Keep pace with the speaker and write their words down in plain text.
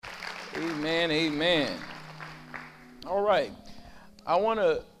Amen, amen. All right. I want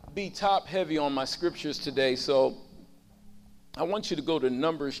to be top heavy on my scriptures today, so I want you to go to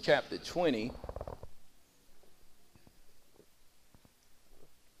Numbers chapter 20.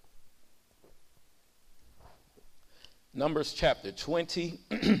 Numbers chapter 20,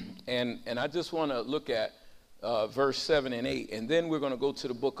 and I just want to look at verse 7 and 8, and then we're going to go to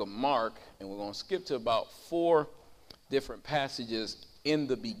the book of Mark, and we're going to skip to about 4 different passages in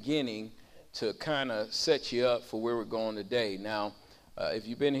the beginning to kind of set you up for where we're going today. Now, if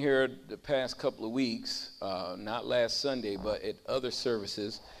you've been here the past couple of weeks, not last Sunday, but at other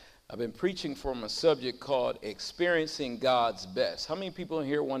services, I've been preaching from a subject called Experiencing God's Best. How many people in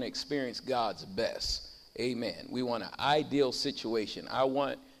here want to experience God's best? Amen. We want an ideal situation. I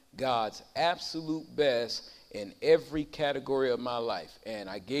want God's absolute best in every category of my life. And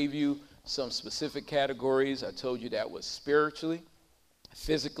I gave you some specific categories. I told you that was spiritually,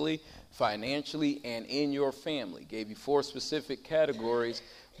 physically, financially, and in your family. Gave you 4 specific categories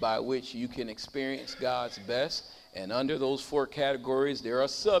by which you can experience God's best. And under those 4 categories, there are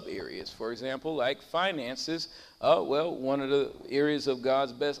sub areas. For example, like finances. One of the areas of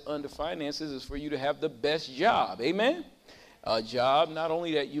God's best under finances is for you to have the best job. Amen? A job not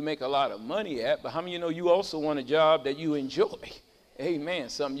only that you make a lot of money at, but how many of you know you also want a job that you enjoy? Amen.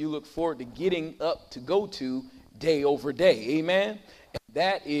 Something you look forward to getting up to go to day over day. Amen? And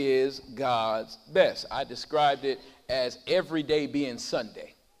that is God's best. I described it as every day being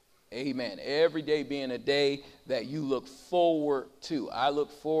Sunday. Amen. Every day being a day that you look forward to. I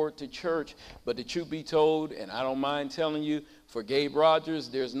look forward to church, but the truth be told, and I don't mind telling you, for Gabe Rogers,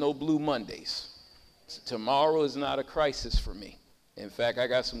 there's no Blue Mondays. Tomorrow is not a crisis for me. In fact, I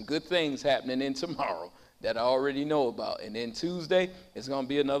got some good things happening in tomorrow that I already know about. And then Tuesday is going to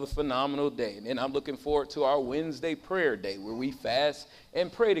be another phenomenal day. And then I'm looking forward to our Wednesday prayer day where we fast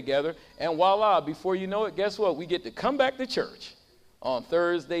and pray together. And voila, before you know it, guess what? We get to come back to church on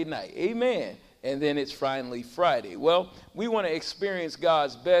Thursday night. Amen. And then it's finally Friday. Well, we want to experience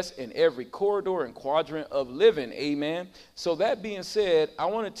God's best in every corridor and quadrant of living. Amen. So that being said, I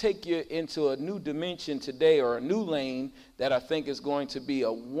want to take you into a new dimension today, or a new lane that I think is going to be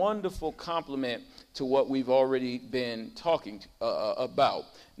a wonderful complement to what we've already been talking about.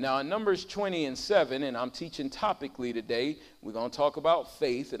 Now, in Numbers 20 and 7, and I'm teaching topically today, we're going to talk about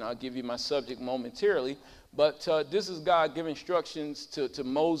faith, and I'll give you my subject momentarily. But this is God giving instructions to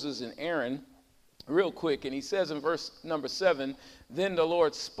Moses and Aaron real quick. And he says in verse number 7, then the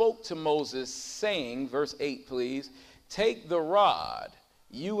Lord spoke to Moses saying, verse 8 please, take the rod,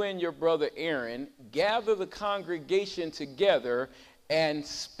 you and your brother Aaron, gather the congregation together and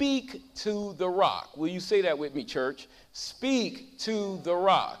speak to the rock. Will you say that with me, church? Speak to the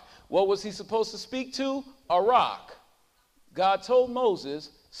rock. What was he supposed to speak to? A rock. God told Moses,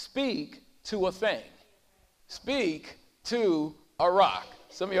 speak to a thing. Speak to a rock.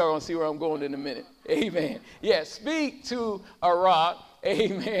 Some of y'all are going to see where I'm going in a minute. Amen. Yeah, speak to a rock,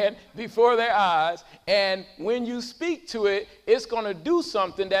 amen, before their eyes. And when you speak to it, it's going to do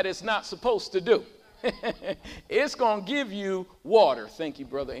something that it's not supposed to do. It's going to give you water. Thank you,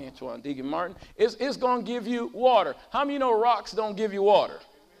 Brother Antoine Deacon Martin. It's going to give you water. How many of you know rocks don't give you water?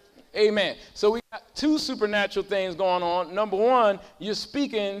 Amen. So we got 2 supernatural things going on. Number 1, you're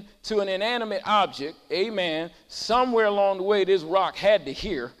speaking to an inanimate object. Amen. Somewhere along the way, this rock had to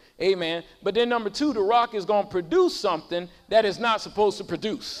hear. Amen. But then number 2, the rock is going to produce something that it's not supposed to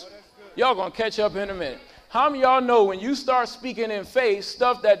produce. Y'all going to catch up in a minute. How many of y'all know when you start speaking in faith,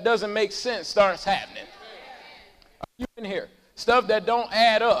 stuff that doesn't make sense starts happening? Are you in here? Stuff that don't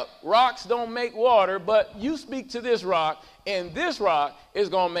add up. Rocks don't make water, but you speak to this rock, and this rock is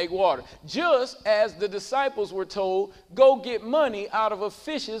going to make water. Just as the disciples were told, go get money out of a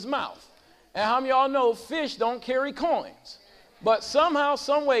fish's mouth. And how many of y'all know fish don't carry coins? But somehow,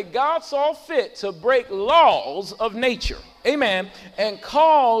 some way, God saw fit to break laws of nature. Amen. And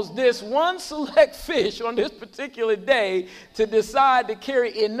cause this one select fish on this particular day to decide to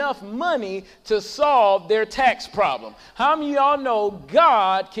carry enough money to solve their tax problem. How many of y'all know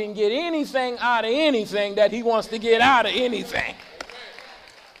God can get anything out of anything that he wants to get out of anything?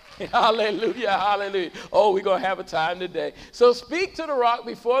 Hallelujah, hallelujah. Oh, we're going to have a time today. So speak to the rock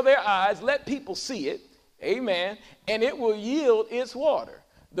before their eyes. Let people see it. Amen. And it will yield its water.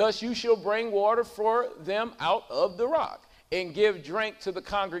 Thus you shall bring water for them out of the rock and give drink to the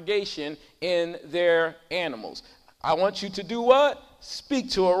congregation in their animals. I want you to do what?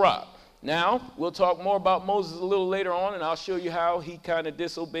 Speak to a rock. Now, we'll talk more about Moses a little later on, and I'll show you how he kind of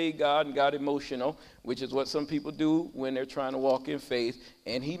disobeyed God and got emotional, which is what some people do when they're trying to walk in faith.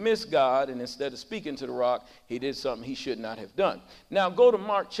 And he missed God, and instead of speaking to the rock, he did something he should not have done. Now, go to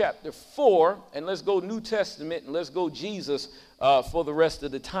Mark chapter 4, and let's go New Testament, and let's go Jesus for the rest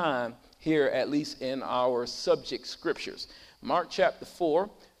of the time here, at least in our subject scriptures. Mark chapter 4,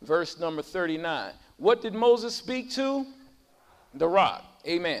 verse number 39. What did Moses speak to? The rock.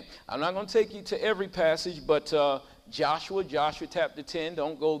 Amen. I'm not going to take you to every passage, but Joshua chapter 10,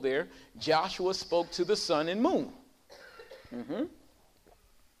 don't go there. Joshua spoke to the sun and moon.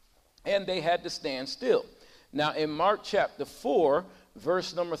 And they had to stand still. Now, in Mark chapter 4,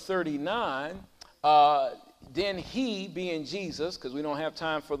 verse number 39, then he, being Jesus, because we don't have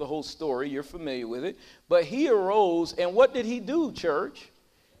time for the whole story, you're familiar with it, but he arose, and what did he do, church?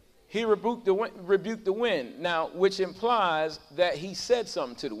 He rebuked the wind, now, which implies that he said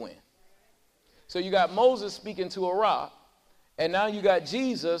something to the wind. So you got Moses speaking to a rock, and now you got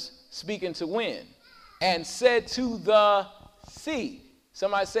Jesus speaking to wind, and said to the sea.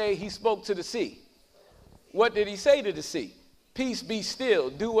 Somebody say he spoke to the sea. What did he say to the sea? Peace, be still.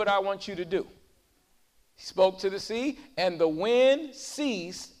 Do what I want you to do. He spoke to the sea, and the wind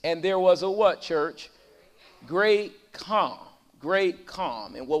ceased, and there was a what, church? Great calm. Great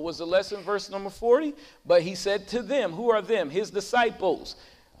calm. And what was the lesson? Verse number 40. But he said to them, who are them? His disciples.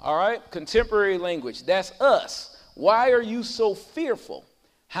 All right. Contemporary language. That's us. Why are you so fearful?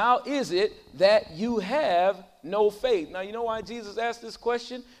 How is it that you have no faith? Now, you know why Jesus asked this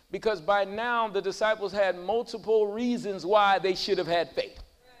question? Because by now the disciples had multiple reasons why they should have had faith.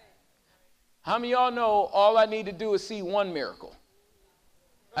 How many of y'all know all I need to do is see one miracle?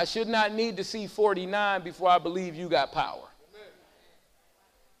 I should not need to see 49 before I believe you got power.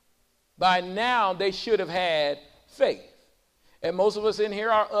 By now, they should have had faith. And most of us in here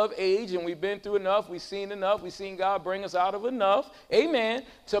are of age, and we've been through enough. We've seen enough. We've seen God bring us out of enough. Amen.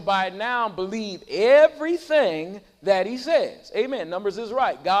 To by now believe everything that he says. Amen. Numbers is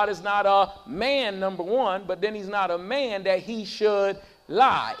right. God is not a man, number one, but then he's not a man that he should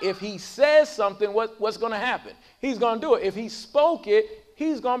lie. If he says something, what's going to happen? He's going to do it. If he spoke it,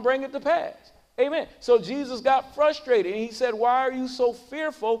 he's going to bring it to pass. Amen. So Jesus got frustrated, and he said, why are you so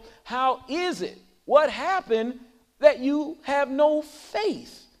fearful? How is it? What happened that you have no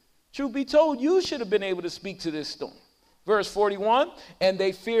faith? Truth be told, you should have been able to speak to this storm. Verse 41, and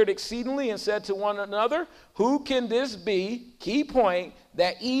they feared exceedingly and said to one another, who can this be? Key point,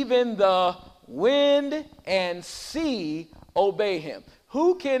 that even the wind and sea obey him.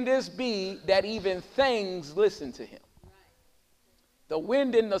 Who can this be that even things listen to him? The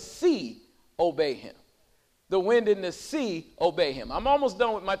wind and the sea obey him. The wind and the sea obey him. I'm almost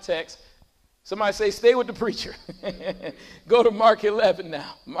done with my text. Somebody say, stay with the preacher. Go to Mark 11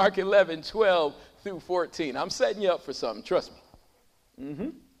 now. Mark 11, 12 through 14. I'm setting you up for something. Trust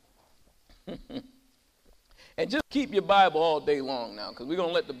me. And just keep your Bible all day long now, because we're going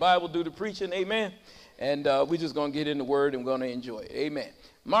to let the Bible do the preaching. Amen. And we're just going to get in the word and we're going to enjoy it. Amen.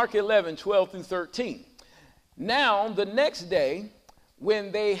 Mark 11, 12 through 13. Now, the next day,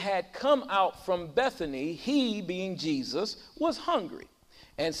 when they had come out from Bethany, he, being Jesus, was hungry.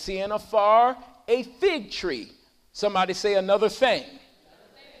 And seeing afar a fig tree. Somebody say another thing.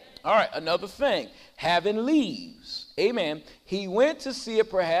 All right, another thing. Having leaves. Amen. He went to see if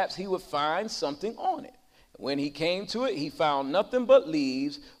perhaps he would find something on it. When he came to it, he found nothing but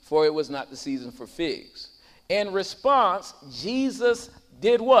leaves, for it was not the season for figs. In response, Jesus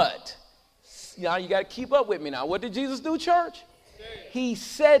did what? Now you got to keep up with me now. What did Jesus do, church? He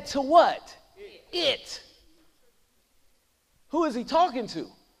said to what? It. Who is he talking to?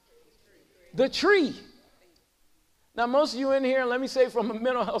 The tree. Now, most of you in here, let me say from a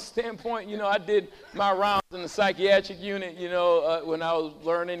mental health standpoint, I did my rounds in the psychiatric unit, when I was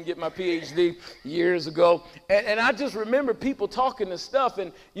learning, get my PhD years ago. And I just remember people talking this stuff,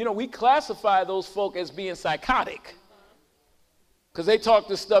 and, we classify those folk as being psychotic because they talk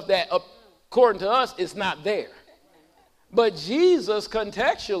this stuff that, according to us, is not there. But Jesus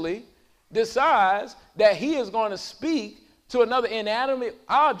contextually decides that he is going to speak to another inanimate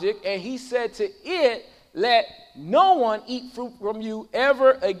object, and he said to it, let no one eat fruit from you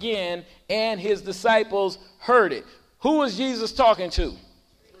ever again, and his disciples heard it. Who was Jesus talking to?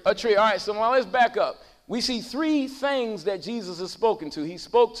 A tree. All right, so now let's back up. We see three things that Jesus has spoken to. He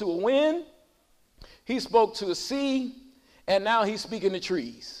spoke to a wind, he spoke to a sea, and now he's speaking to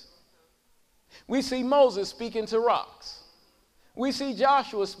trees. We see Moses speaking to rocks. We see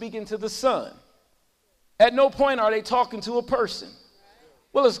Joshua speaking to the sun. At no point are they talking to a person.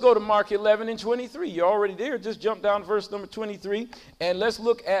 Well, let's go to Mark 11 and 23. You're already there. Just jump down to verse number 23, and let's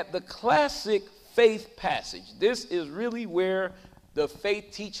look at the classic faith passage. This is really where the faith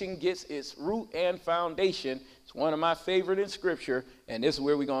teaching gets its root and foundation. It's one of my favorite in Scripture, and this is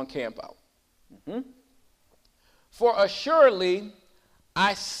where we're going to camp out. For assuredly,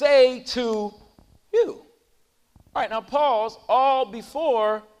 I say to you. All right, now pause. All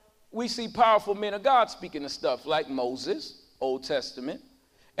before we see powerful men of God speaking to stuff like Moses, Old Testament,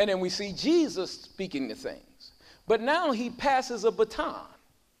 and then we see Jesus speaking to things. But now he passes a baton.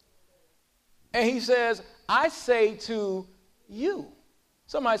 And he says, I say to you.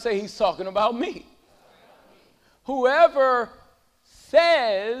 Somebody say he's talking about me. Whoever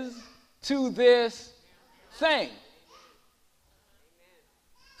says to this thing.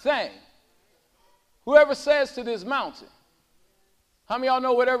 Whoever says to this mountain. How many of y'all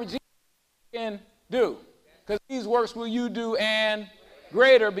know whatever Jesus can do? Because these works will you do and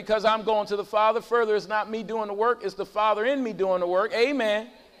greater, because I'm going to the Father. Further, it's not me doing the work, it's the Father in me doing the work. Amen.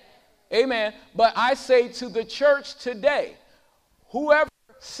 Amen. But I say to the church today, whoever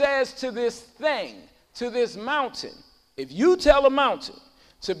says to this thing, to this mountain, if you tell a mountain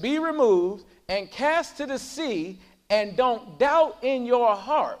to be removed and cast to the sea, and don't doubt in your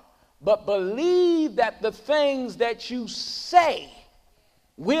heart, but believe that the things that you say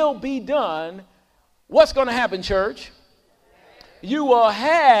will be done, what's going to happen, church? You will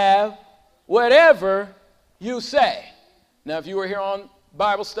have whatever you say. Now, if you were here on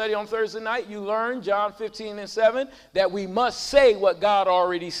Bible study on Thursday night, you learned John 15 and 7 that we must say what God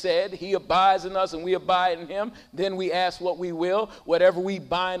already said. He abides in us and we abide in him. Then we ask what we will. Whatever we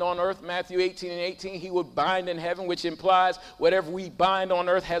bind on earth, Matthew 18 and 18, he would bind in heaven, which implies whatever we bind on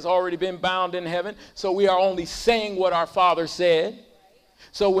earth has already been bound in heaven. So we are only saying what our Father said.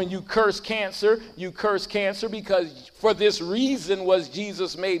 So when you curse cancer because for this reason was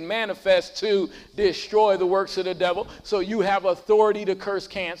Jesus made manifest, to destroy the works of the devil. So you have authority to curse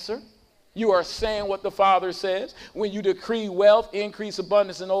cancer. You are saying what the Father says. When you decree wealth, increase,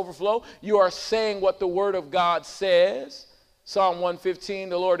 abundance, and overflow, you are saying what the Word of God says. Psalm 115,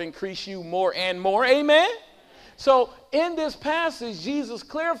 the Lord increase you more and more. Amen? So in this passage, Jesus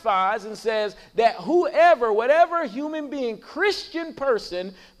clarifies and says that whatever human being, Christian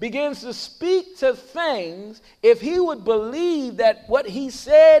person, begins to speak to things, if he would believe that what he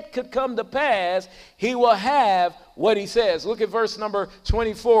said could come to pass, he will have what he says. Look at verse number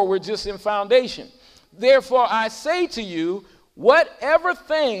 24. We're just in foundation. Therefore, I say to you, whatever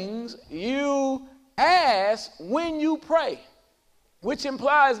things you ask when you pray, which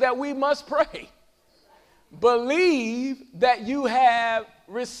implies that we must pray. Believe that you have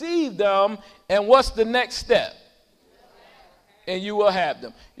received them, and what's the next step? And you will have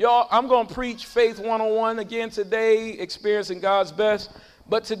them. Y'all, I'm going to preach Faith 101 again today, experiencing God's best.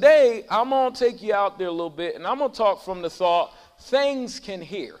 But today, I'm going to take you out there a little bit, and I'm going to talk from the thought, things can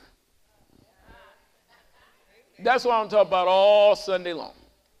hear. That's what I'm talking about all Sunday long.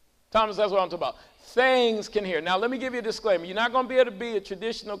 Thomas, that's what I'm talking about. Things can hear. Now, let me give you a disclaimer. You're not going to be able to be a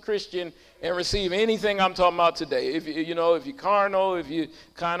traditional Christian and receive anything I'm talking about today. If you're carnal, if you're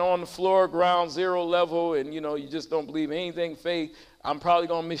kind of on the floor, ground zero level, and, you just don't believe anything faith, I'm probably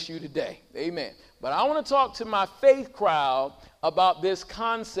going to miss you today. Amen. But I want to talk to my faith crowd about this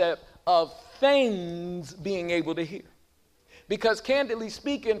concept of things being able to hear. Because candidly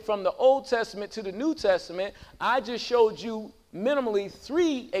speaking, from the Old Testament to the New Testament, I just showed you minimally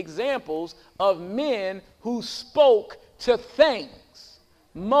 3 examples of men who spoke to things.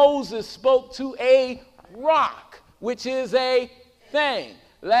 Moses spoke to a rock, which is a thing.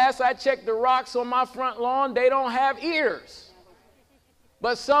 Last I checked, the rocks on my front lawn, they don't have ears.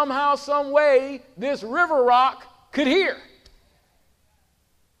 But somehow, some way, this river rock could hear.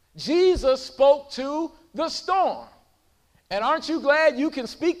 Jesus spoke to the storm. And aren't you glad you can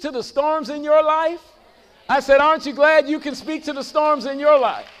speak to the storms in your life? I said, aren't you glad you can speak to the storms in your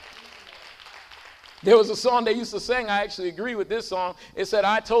life? There was a song they used to sing. I actually agree with this song. It said,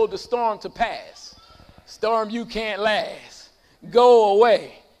 I told the storm to pass. Storm, you can't last. Go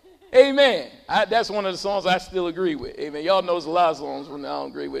away. Amen. That's one of the songs I still agree with. Amen. Y'all know there's a lot of songs I don't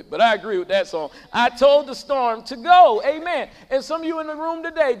agree with, but I agree with that song. I told the storm to go. Amen. And some of you in the room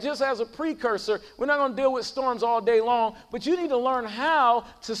today, just as a precursor, we're not going to deal with storms all day long, but you need to learn how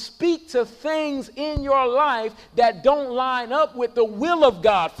to speak to things in your life that don't line up with the will of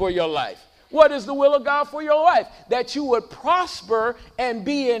God for your life. What is the will of God for your life? That you would prosper and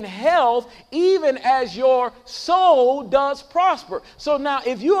be in health, even as your soul does prosper. So now,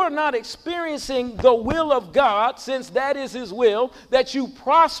 if you are not experiencing the will of God, since that is his will, that you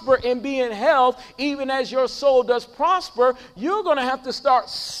prosper and be in health, even as your soul does prosper, you're going to have to start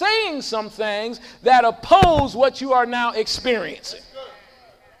saying some things that oppose what you are now experiencing.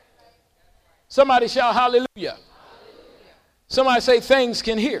 Somebody shout hallelujah. Somebody say things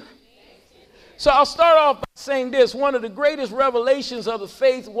can hear. So I'll start off by saying this. One of the greatest revelations of the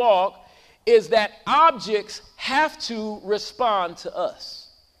faith walk is that objects have to respond to us.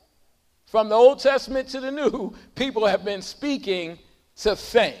 From the Old Testament to the New, people have been speaking to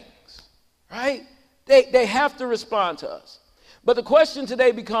things, right? They have to respond to us. But the question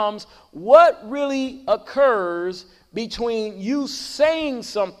today becomes, what really occurs between you saying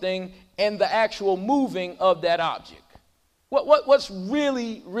something and the actual moving of that object? What's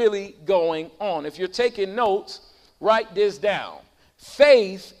really, really going on? If you're taking notes, write this down.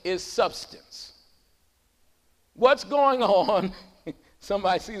 Faith is substance. What's going on?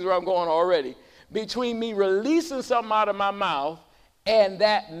 Somebody sees where I'm going already. Between me releasing something out of my mouth and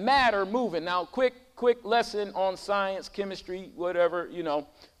that matter moving. Now, quick lesson on science, chemistry, whatever,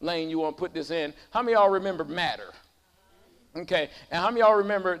 lane you want to put this in. How many of y'all remember matter? Okay, and how many of y'all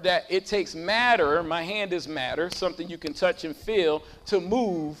remember that it takes matter, my hand is matter, something you can touch and feel, to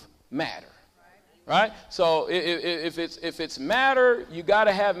move matter, right? So if it's matter, you got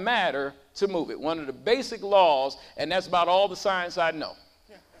to have matter to move it. One of the basic laws, and that's about all the science I know.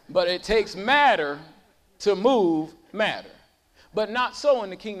 But it takes matter to move matter. But not so in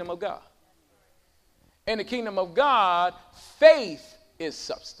the kingdom of God. In the kingdom of God, faith is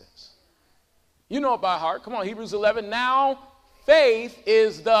substance. You know it by heart. Come on, Hebrews 11. Now, faith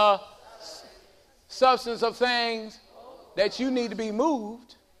is the substance of things that you need to be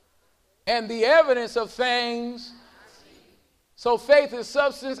moved, and the evidence of things. So faith is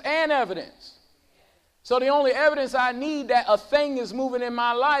substance and evidence. So the only evidence I need that a thing is moving in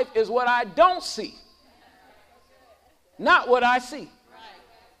my life is what I don't see, not what I see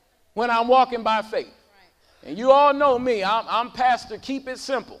when I'm walking by faith. And you all know me. I'm pastor, keep it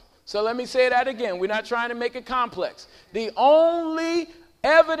simple. So let me say that again. We're not trying to make it complex. The only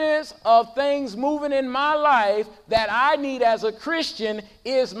evidence of things moving in my life that I need as a Christian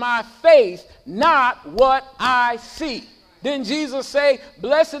is my faith, not what I see. Didn't Jesus say,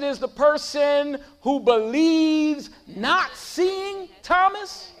 blessed is the person who believes not seeing,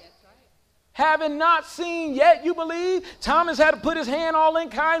 Thomas? Having not seen yet you believe? Thomas had to put his hand all in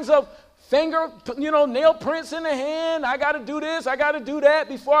kinds of finger, nail prints in the hand. I got to do this, I got to do that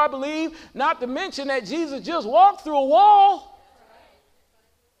before I believe. Not to mention that Jesus just walked through a wall.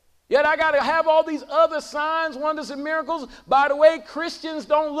 Yet I got to have all these other signs, wonders, and miracles. By the way, Christians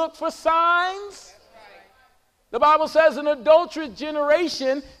don't look for signs. The Bible says an adulterous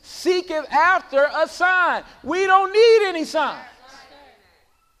generation seeketh after a sign. We don't need any signs.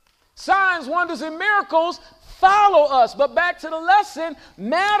 Signs, wonders, and miracles follow us. But back to the lesson,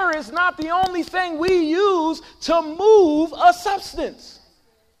 matter is not the only thing we use to move a substance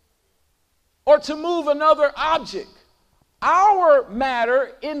or to move another object. Our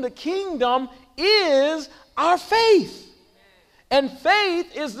matter in the kingdom is our faith. And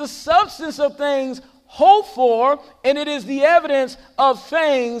faith is the substance of things hoped for, and it is the evidence of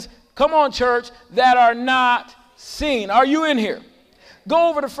things, come on church, that are not seen. Are you in here? Go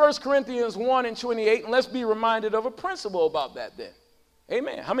over to 1 Corinthians 1 and 28, and let's be reminded of a principle about that then.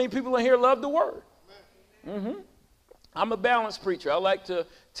 Amen. How many people in here love the word? I'm a balanced preacher. I like to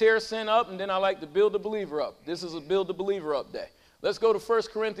tear sin up, and then I like to build the believer up. This is a build the believer up day. Let's go to 1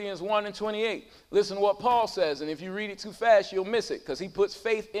 Corinthians 1 and 28. Listen to what Paul says, and if you read it too fast, you'll miss it, because he puts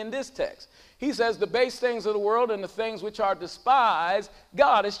faith in this text. He says, the base things of the world and the things which are despised,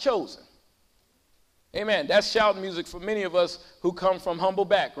 God has chosen. Amen. That's shouting music for many of us who come from humble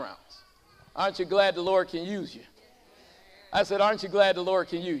backgrounds. Aren't you glad the Lord can use you? I said, aren't you glad the Lord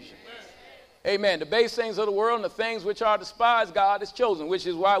can use you? Amen. The base things of the world and the things which are despised, God has chosen, which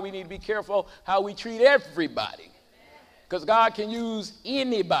is why we need to be careful how we treat everybody. Because God can use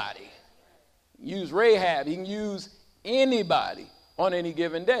anybody. Use Rahab. He can use anybody on any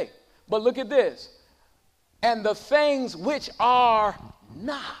given day. But look at this. And the things which are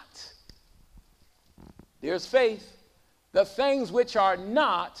not. There's faith. The things which are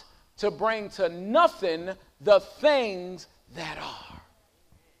not, to bring to nothing the things that are.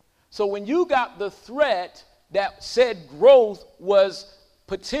 So when you got the threat that said growth was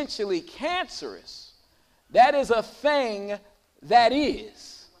potentially cancerous, that is a thing that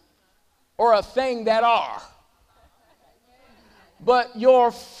is, or a thing that are. But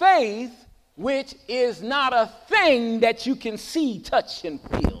your faith which is not a thing that you can see, touch, and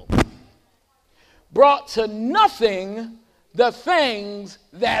feel, brought to nothing the things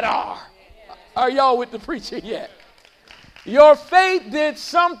that are. Are y'all with the preacher yet? Your faith did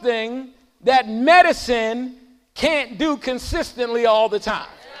something that medicine can't do consistently all the time.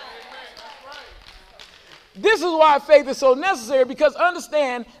 This is why faith is so necessary, because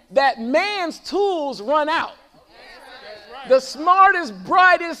understand that man's tools run out. The smartest,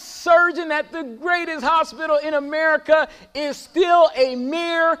 brightest surgeon at the greatest hospital in America is still a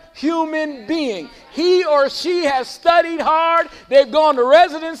mere human being. He or she has studied hard. They've gone to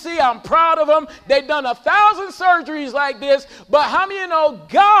residency. I'm proud of them. They've done 1,000 surgeries like this. But how many of you know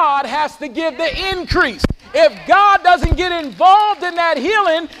God has to give the increase? If God doesn't get involved in that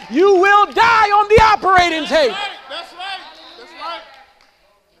healing, you will die on the operating table. That's right.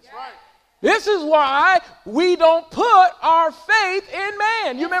 This is why we don't put our faith in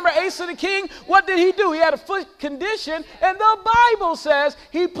man. You remember Asa the king? What did he do? He had a foot condition, and the Bible says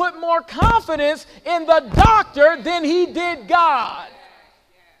he put more confidence in the doctor than he did God.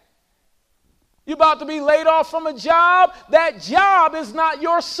 You're about to be laid off from a job. That job is not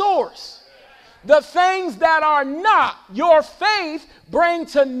your source. The things that are not your faith bring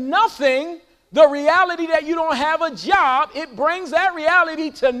to nothing the reality that you don't have a job. It brings that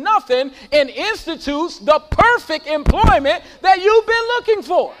reality to nothing and institutes the perfect employment that you've been looking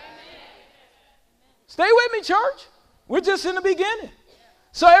for. Stay with me, church. We're just in the beginning.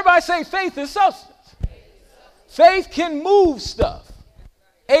 So everybody say faith is substance. Faith can move stuff.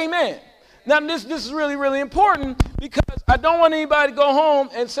 Amen. Now this is really, really important, because I don't want anybody to go home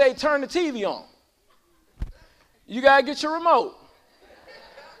and say turn the TV on. You got to get your remote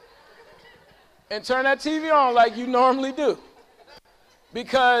and turn that TV on like you normally do,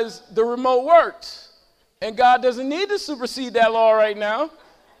 because the remote works, and God doesn't need to supersede that law right now,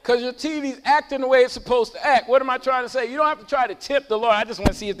 because your TV's acting the way it's supposed to act. What am I trying to say? You don't have to try to tempt the Lord. I just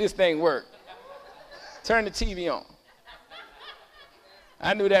want to see if this thing works. Turn the TV on.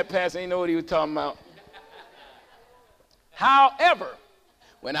 I knew that pastor ain't know what he was talking about. However,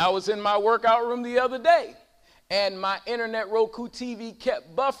 when I was in my workout room the other day, and my internet Roku TV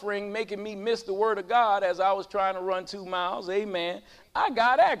kept buffering, making me miss the word of God as I was trying to run 2 miles. Amen. I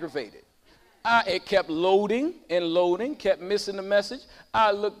got aggravated. It kept loading and loading, kept missing the message.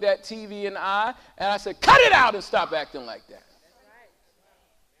 I looked at TV in the eye, and I said, cut it out and stop acting like that.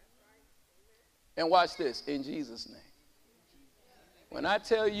 And watch this, in Jesus' name. When I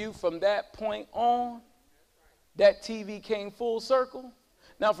tell you from that point on, that TV came full circle.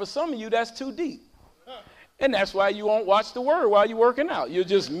 Now, for some of you, that's too deep. And that's why you won't watch the word while you're working out. You'll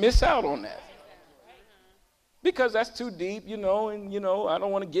just miss out on that. Because that's too deep, and, I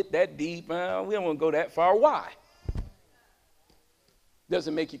don't want to get that deep. We don't want to go that far. Why? Does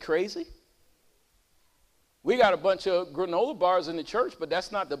it make you crazy? We got a bunch of granola bars in the church, but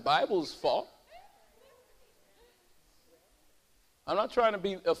that's not the Bible's fault. I'm not trying to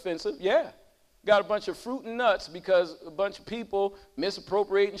be offensive. Yeah. Got a bunch of fruit and nuts because a bunch of people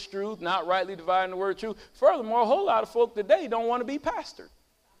misappropriating truth, not rightly dividing the word of truth. Furthermore, a whole lot of folk today don't want to be pastored.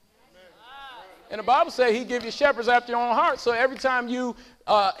 And the Bible says he give you shepherds after your own heart. So every time you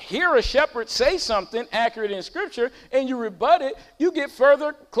hear a shepherd say something accurate in Scripture and you rebut it, you get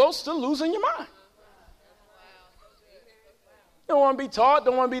further close to losing your mind. You don't want to be taught,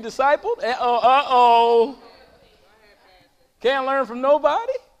 don't want to be discipled. Can't learn from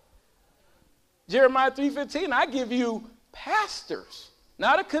nobody. Jeremiah 3:15, I give you pastors,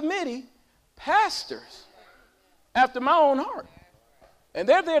 not a committee, pastors after my own heart. And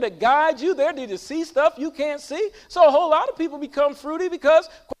they're there to guide you. They're there to see stuff you can't see. So a whole lot of people become fruity because,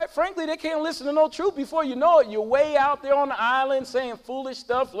 quite frankly, they can't listen to no truth. Before you know it, you're way out there on the island saying foolish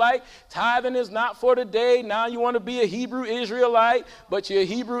stuff like tithing is not for today. Now you want to be a Hebrew Israelite, but you're a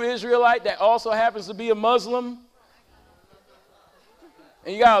Hebrew Israelite that also happens to be a Muslim.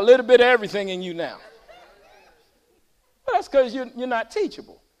 And you got a little bit of everything in you now. Well, that's because you're not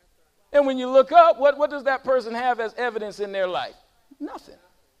teachable. And when you look up, what does that person have as evidence in their life? Nothing.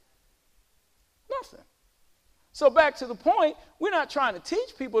 Nothing. So back to the point, we're not trying to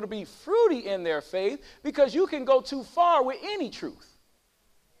teach people to be fruity in their faith, because you can go too far with any truth.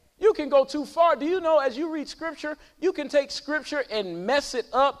 You can go too far. Do you know, as you read Scripture, you can take Scripture and mess it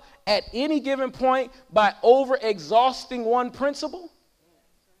up at any given point by over-exhausting one principle?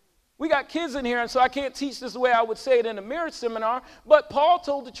 We got kids in here, and so I can't teach this the way I would say it in a marriage seminar, but Paul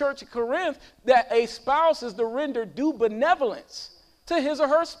told the church of Corinth that a spouse is to render due benevolence to his or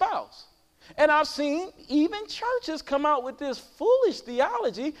her spouse. And I've seen even churches come out with this foolish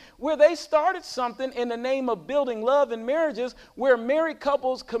theology where they started something in the name of building love and marriages where married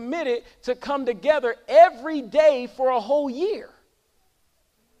couples committed to come together every day for a whole year.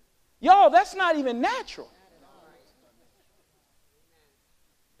 Y'all, that's not even natural.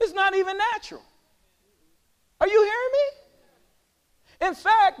 It's not even natural. Are you hearing me? In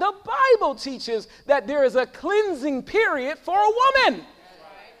fact, the Bible teaches that there is a cleansing period for a woman.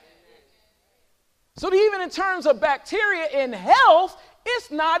 So even in terms of bacteria in health,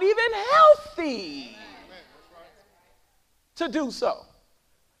 it's not even healthy to do so.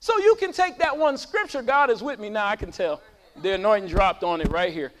 So you can take that one scripture, God is with me now, I can tell. The anointing dropped on it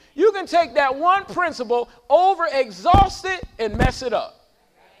right here. You can take that one principle, over-exhaust it, and mess it up.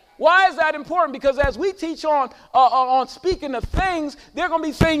 Why is that important? Because as we teach on speaking of things, there are going to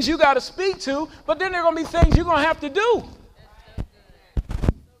be things you got to speak to, but then there are going to be things you're going to have to do.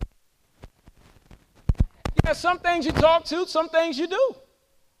 Yeah, some things you talk to, some things you do.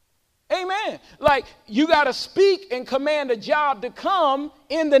 Amen. Like you got to speak and command a job to come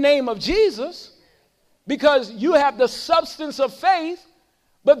in the name of Jesus because you have the substance of faith,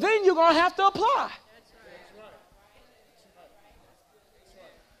 but then you're going to have to apply.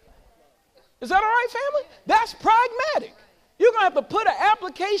 Is that all right, family? That's pragmatic. You're going to have to put an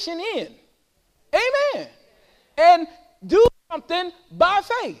application in. Amen. And do something by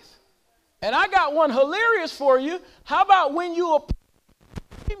faith. And I got one hilarious for you. How about when you apply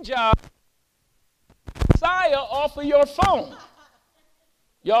a job, Messiah off of your phone?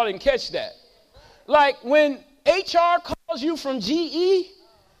 Y'all didn't catch that. Like when HR calls you from GE,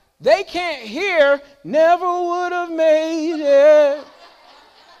 they can't hear, never would have made it.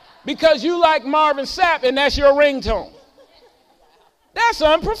 Because you like Marvin Sapp and that's your ringtone. That's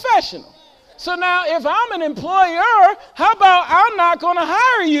unprofessional. So now if I'm an employer, how about I'm not going to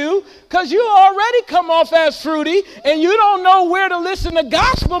hire you because you already come off as fruity and you don't know where to listen to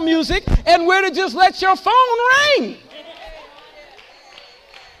gospel music and where to just let your phone ring.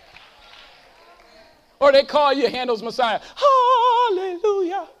 Or they call you Handel's Messiah.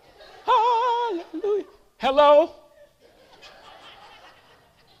 Hallelujah. Hallelujah. Hello?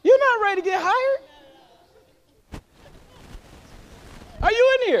 You're not ready to get hired? Are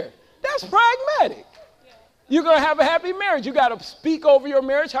you in here? That's pragmatic. You're going to have a happy marriage. You got to speak over your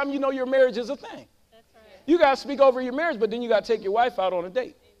marriage. How many of you know your marriage is a thing? That's right. You got to speak over your marriage, but then you got to take your wife out on a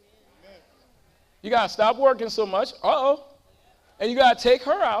date. Amen. You got to stop working so much. And you got to take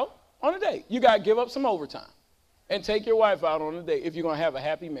her out on a date. You got to give up some overtime and take your wife out on a date if you're going to have a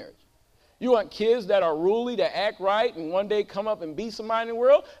happy marriage. You want kids that are ruly, that act right, and one day come up and beat somebody in the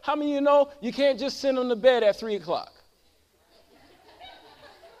world? How many of you know you can't just send them to bed at 3 o'clock?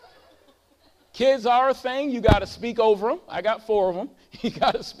 Kids are a thing. You got to speak over them. I got 4 of them. You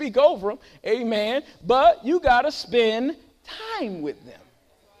got to speak over them. Amen. But you got to spend time with them.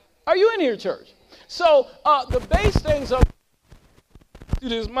 Are you in here, church? So the base things of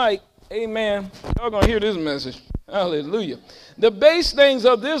this mic, amen. Y'all going to hear this message. Hallelujah. The base things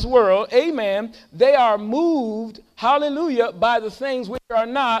of this world, amen, they are moved, hallelujah, by the things which are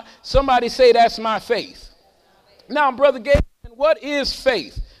not. Somebody say that's my faith. Now, Brother Gabriel, what is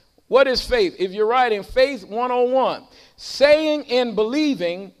faith? What is faith? If you're writing Faith 101, saying and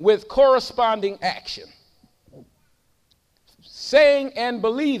believing with corresponding action. Saying and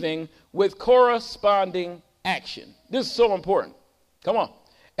believing with corresponding action. This is so important. Come on.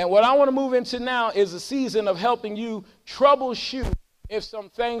 And what I want to move into now is a season of helping you troubleshoot if some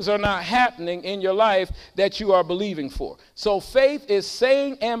things are not happening in your life that you are believing for. So faith is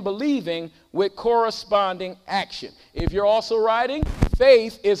saying and believing with corresponding action. If you're also writing,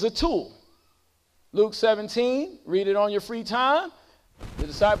 faith is a tool. Luke 17, read it on your free time. The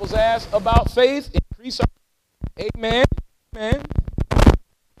disciples asked about faith. Increase our amen. Amen.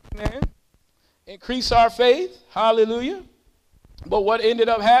 Amen. Increase our faith. Hallelujah. But what ended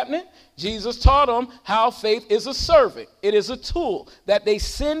up happening? Jesus taught them how faith is a servant. It is a tool that they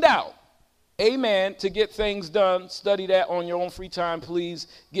send out, amen, to get things done. Study that on your own free time. Please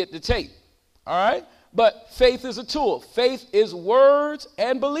get the tape. All right? But faith is a tool. Faith is words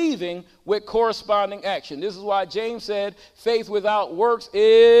and believing with corresponding action. This is why James said faith without works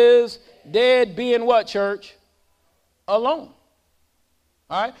is dead, being what, church? Alone.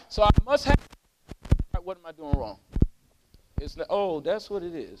 All right? So I must have. What am I doing wrong? It's the, oh, that's what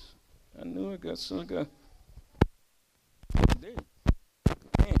it is. I knew it got so good. Damn.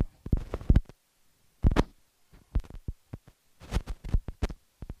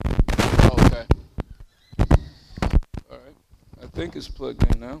 Okay. All right. I think it's plugged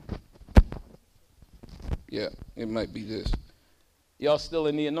in now. Yeah, it might be this. Y'all still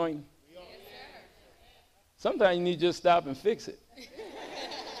in the anointing? Sometimes you need to just stop and fix it.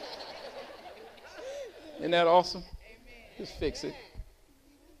 Isn't that awesome? Just fix it.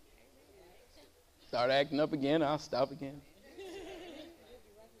 Start acting up again, I'll stop again.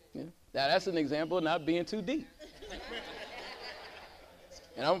 Yeah. Now that's an example of not being too deep.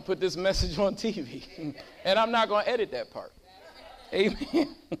 And I'm going to put this message on TV. And I'm not going to edit that part.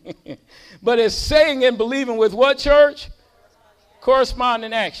 Amen. But it's saying and believing with what, church?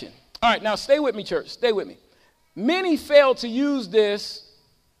 Corresponding action. All right, now stay with me, church. Stay with me. Many fail to use this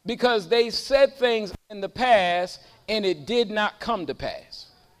because they said things in the past and it did not come to pass.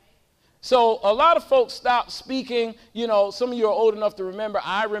 So a lot of folks stopped speaking. You know, some of you are old enough to remember.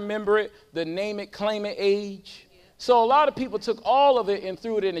 I remember it, the name it, claim it age. So a lot of people took all of it and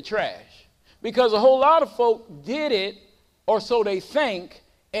threw it in the trash because a whole lot of folk did it, or so they think,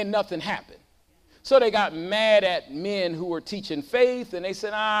 and nothing happened. So they got mad at men who were teaching faith, and they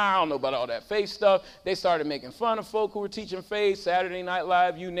said, I don't know about all that faith stuff. They started making fun of folk who were teaching faith, Saturday Night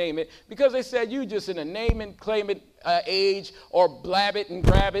Live, you name it, because they said you just in a name and claim it age, or blab it and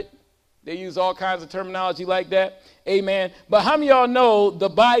grab it. They use all kinds of terminology like that. Amen. But how many of y'all know the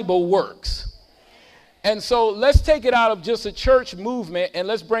Bible works? And so let's take it out of just a church movement and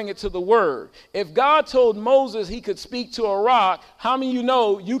let's bring it to the word. If God told Moses he could speak to a rock, how many of you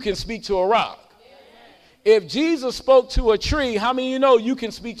know you can speak to a rock? If Jesus spoke to a tree, how many of you know you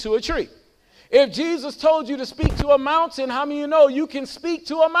can speak to a tree? If Jesus told you to speak to a mountain, how many of you know you can speak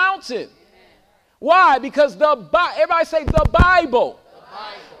to a mountain? Why? Because everybody say the Bible.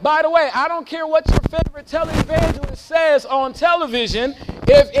 By the way, I don't care what your favorite televangelist says on television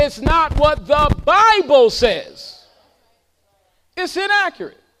if it's not what the Bible says. It's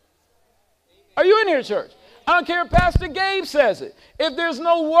inaccurate. Are you in here, church? I don't care if Pastor Gabe says it. If there's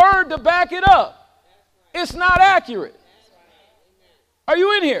no word to back it up, it's not accurate. Are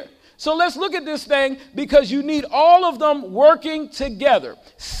you in here? So let's look at this thing because you need all of them working together.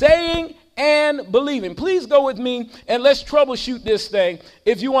 Saying and believing. Please go with me and let's troubleshoot this thing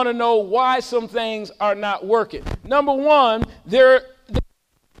if you want to know why some things are not working. Number one, there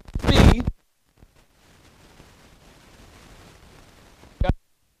be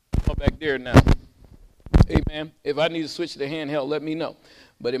back there now. Amen. If I need to switch to handheld, let me know.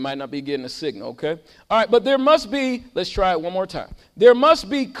 But it might not be getting a signal, okay? All right, but there must be, let's try it one more time. There must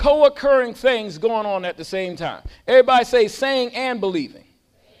be co-occurring things going on at the same time. Everybody say saying and believing.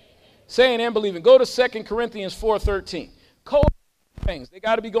 Saying and believing. Go to 2 Corinthians 4:13. Co-occurring things. They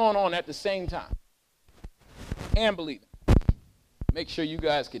got to be going on at the same time. And believing. Make sure you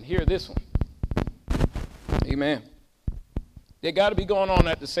guys can hear this one. Amen. They got to be going on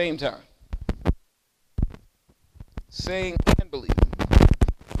at the same time. Saying and believing.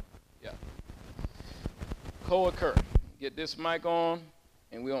 Yeah. Co-occur. Get this mic on,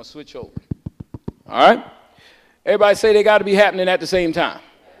 and we're going to switch over. All right? Everybody say they got to be happening at the same time.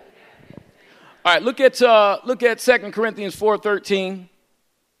 All right, look at 2 Corinthians 4:13.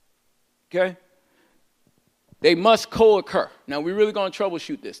 Okay? They must co-occur. Now, we're really going to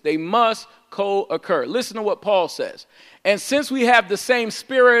troubleshoot this. They must co-occur. Listen to what Paul says. And since we have the same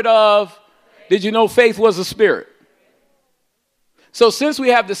spirit of, did you know faith was a spirit? So since we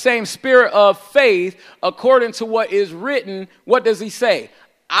have the same spirit of faith, according to what is written, what does he say?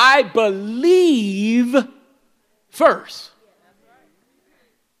 I believe first.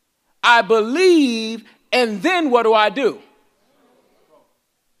 I believe, and then what do?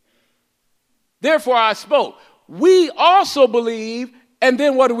 Therefore I spoke. We also believe, and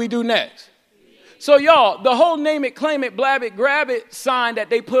then what do we do next? So y'all, the whole name it, claim it, blab it, grab it sign that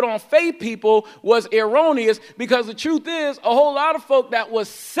they put on faith people was erroneous because the truth is a whole lot of folk that was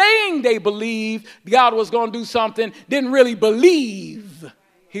saying they believed God was going to do something didn't really believe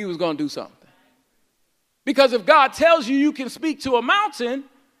he was going to do something. Because if God tells you you can speak to a mountain,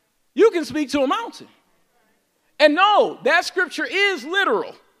 you can speak to a mountain. And no, that scripture is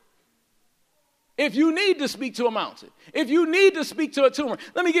literal. If you need to speak to a mountain, if you need to speak to a tumor,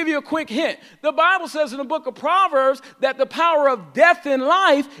 let me give you a quick hint. The Bible says in the book of Proverbs that the power of death and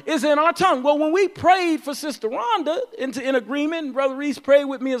life is in our tongue. Well, when we prayed for Sister Rhonda in agreement, and Brother Reese prayed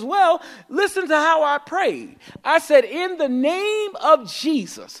with me as well, listen to how I prayed. I said, in the name of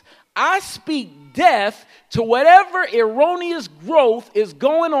Jesus, I speak death to whatever erroneous growth is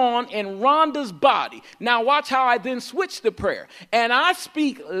going on in Rhonda's body. Now watch how I then switch the prayer. And I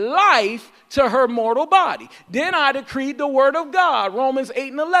speak life to her mortal body. Then I decreed the word of God, Romans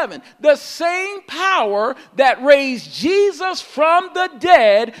 8:11. The same power that raised Jesus from the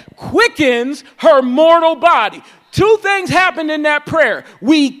dead quickens her mortal body. Two things happened in that prayer.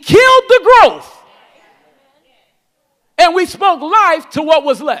 We killed the growth. And we spoke life to what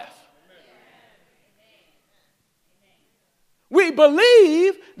was left. We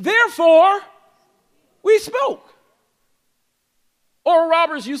believe, therefore we spoke. Oral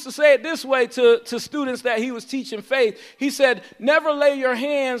Roberts used to say it this way to students that he was teaching faith. He said, never lay your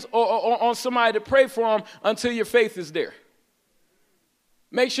hands on somebody to pray for them until your faith is there.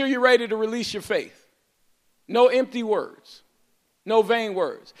 Make sure you're ready to release your faith. No empty words. No vain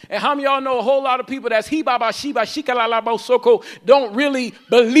words. And how many of y'all know a whole lot of people that's don't really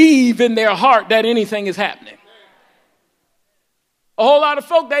believe in their heart that anything is happening? A whole lot of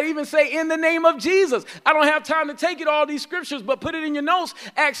folk that even say in the name of Jesus. I don't have time to take it all these scriptures, but put it in your notes.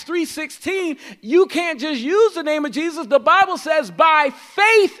 Acts 3:16. You can't just use the name of Jesus. The Bible says by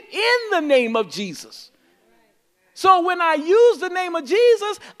faith in the name of Jesus. So when I use the name of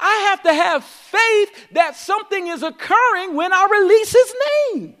Jesus, I have to have faith that something is occurring when I release his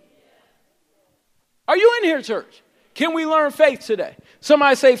name. Are you in here, church? Can we learn faith today?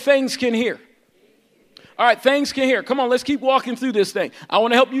 Somebody say things can hear. All right, things can hear. Come on, let's keep walking through this thing. I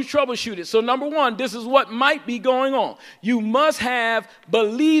want to help you troubleshoot it. So number one, this is what might be going on. You must have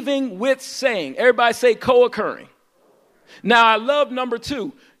believing with saying. Everybody say co-occurring. Now, I love number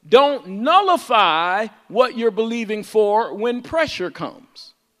two. Don't nullify what you're believing for when pressure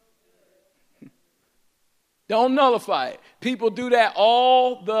comes. Don't nullify it. People do that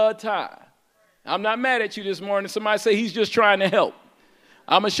all the time. I'm not mad at you this morning. Somebody say he's just trying to help.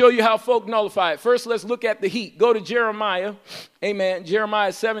 I'm going to show you how folk nullify it. First, let's look at the heat. Go to Jeremiah. Amen.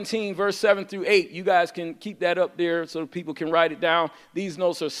 Jeremiah 17, verse 7 through 8. You guys can keep that up there so people can write it down. These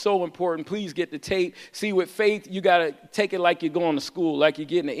notes are so important. Please get the tape. See, with faith, you got to take it like you're going to school, like you're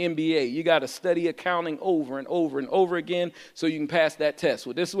getting an MBA. You got to study accounting over and over and over again so you can pass that test.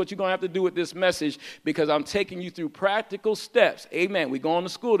 Well, this is what you're going to have to do with this message because I'm taking you through practical steps. Amen. We're going to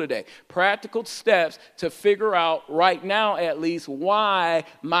school today. Practical steps to figure out right now, at least, why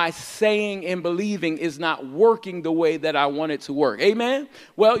my saying and believing is not working the way that I want it to work. Amen?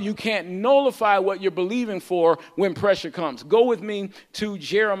 Well, you can't nullify what you're believing for when pressure comes. Go with me to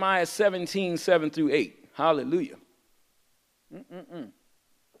Jeremiah 17, 7 through 8. Hallelujah.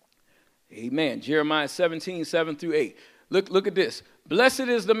 Amen. Jeremiah 17, 7 through 8. Look at this. Blessed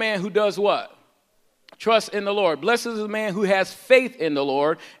is the man who does what? Trust in the Lord. Blessed is the man who has faith in the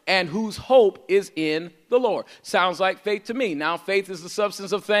Lord and whose hope is in the Lord. Sounds like faith to me. Now, faith is the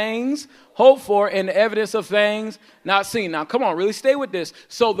substance of things hoped for and the evidence of things not seen. Now, come on, really stay with this.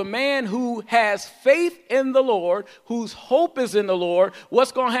 So the man who has faith in the Lord, whose hope is in the Lord,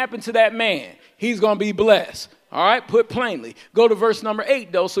 what's going to happen to that man? He's going to be blessed. All right, put plainly. Go to verse number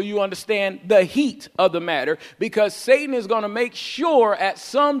 8, though, so you understand the heat of the matter, because Satan is going to make sure at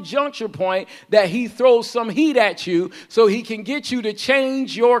some juncture point that he throws some heat at you so he can get you to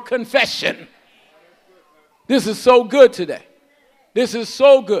change your confession. This is so good today. This is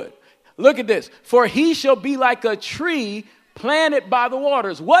so good. Look at this. For he shall be like a tree planted by the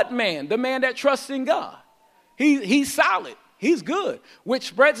waters. What man? The man that trusts in God. He's solid. He's good, which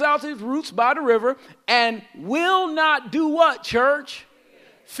spreads out his roots by the river and will not do what, church?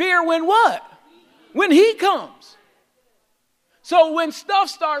 Fear when what? When he comes. So when stuff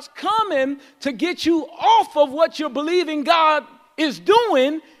starts coming to get you off of what you're believing God is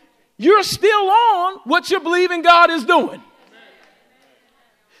doing, you're still on what you're believing God is doing.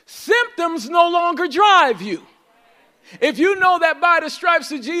 Symptoms no longer drive you. If you know that by the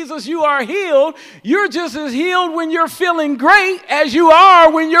stripes of Jesus you are healed, you're just as healed when you're feeling great as you are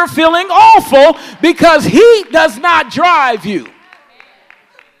when you're feeling awful, because heat does not drive you.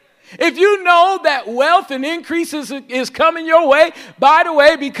 If you know that wealth and increase is coming your way, by the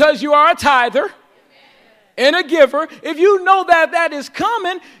way, because you are a tither and a giver, if you know that that is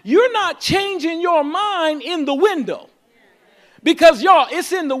coming, you're not changing your mind in the window. Because, y'all,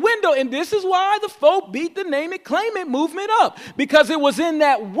 it's in the window, and this is why the folk beat the name it, claim it movement up. Because it was in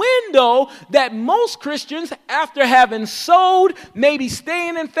that window that most Christians, after having sowed, maybe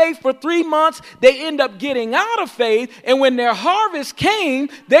staying in faith for 3 months, they end up getting out of faith. And when their harvest came,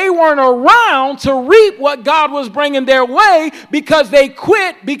 they weren't around to reap what God was bringing their way because they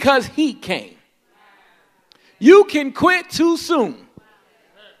quit because heat came. You can quit too soon.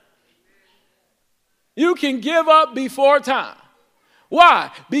 You can give up before time.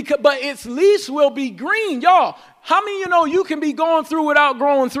 Why? But its leaves will be green. Y'all, how many of you know you can be going through without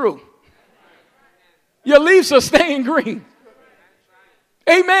growing through? Your leaves are staying green.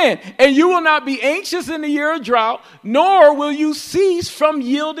 Amen. And you will not be anxious in the year of drought, nor will you cease from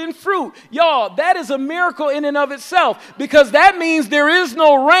yielding fruit. Y'all, that is a miracle in and of itself, because that means there is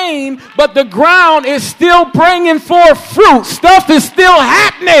no rain, but the ground is still bringing forth fruit. Stuff is still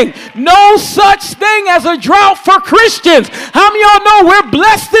happening. No such thing as a drought for Christians. How many of y'all know we're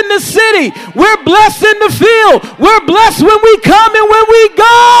blessed in the city? We're blessed in the field. We're blessed when we come and when we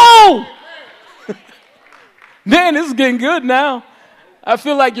go. Man, this is getting good now. I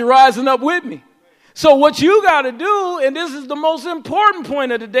feel like you're rising up with me. So what you got to do, and this is the most important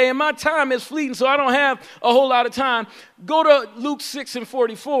point of the day, and my time is fleeting, so I don't have a whole lot of time. Go to Luke 6 and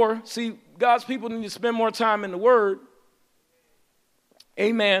 44. See, God's people need to spend more time in the Word.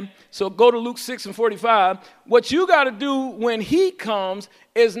 Amen. So go to Luke 6 and 45. What you got to do when he comes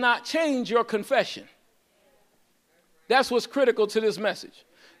is not change your confession. That's what's critical to this message.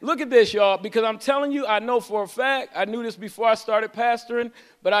 Look at this, y'all, because I'm telling you, I know for a fact, I knew this before I started pastoring,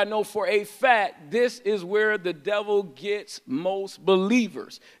 but I know for a fact this is where the devil gets most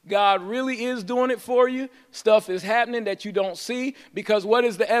believers. God really is doing it for you. Stuff is happening that you don't see, because what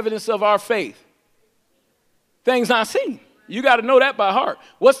is the evidence of our faith? Things not seen. You got to know that by heart.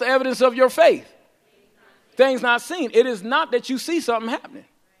 What's the evidence of your faith? Things not seen. It is not that you see something happening.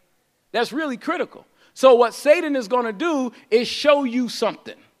 That's really critical. So what Satan is going to do is show you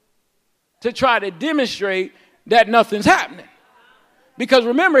something to try to demonstrate that nothing's happening. Because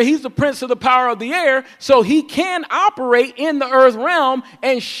remember, he's the prince of the power of the air, so he can operate in the earth realm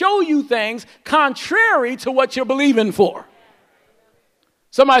and show you things contrary to what you're believing for.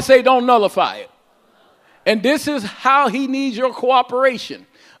 Somebody say, don't nullify it. And this is how he needs your cooperation.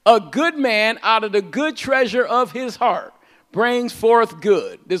 A good man out of the good treasure of his heart brings forth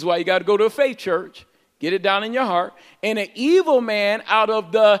good. This is why you got to go to a faith church. Get it down in your heart. And an evil man out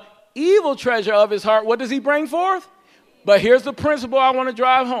of the evil treasure of his heart, what does he bring forth? But here's the principle I want to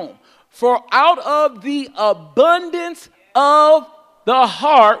drive home. For out of the abundance of the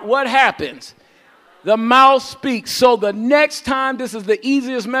heart, what happens? The mouth speaks. So the next time, this is the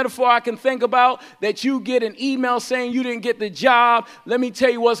easiest metaphor I can think about, that you get an email saying you didn't get the job, let me tell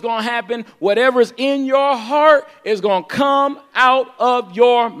you what's going to happen. Whatever's in your heart is going to come out of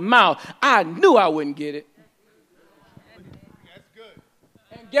your mouth. I knew I wouldn't get it. That's good.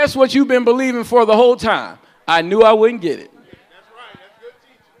 And guess what you've been believing for the whole time? I knew I wouldn't get it. That's right. That's good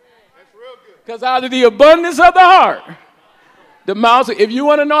teaching. That's real good. Because out of the abundance of the heart, the mouth. If you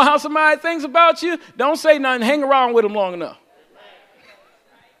want to know how somebody thinks about you, don't say nothing. Hang around with them long enough.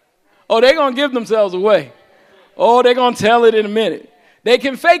 Oh, they're going to give themselves away. Oh, they're going to tell it in a minute. They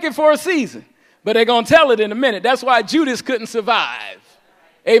can fake it for a season, but they're going to tell it in a minute. That's why Judas couldn't survive.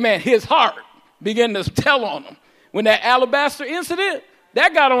 Amen. His heart began to tell on him. When that alabaster incident,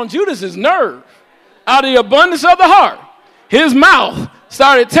 that got on Judas's nerve. Out of the abundance of the heart, his mouth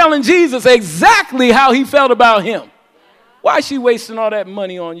started telling Jesus exactly how he felt about him. Why is she wasting all that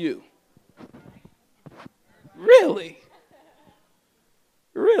money on you? Really?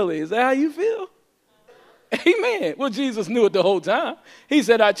 Really? Is that how you feel? Amen. Well, Jesus knew it the whole time. He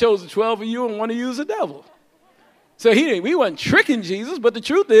said, I chose the 12 of you and one of you is the devil. So we wasn't tricking Jesus, but the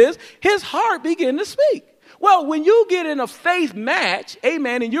truth is, his heart began to speak. Well, when you get in a faith match,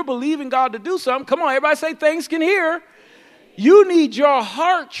 amen, and you're believing God to do something, come on, everybody say things can hear. You need your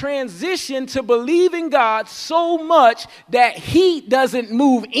heart transition to believing God so much that he doesn't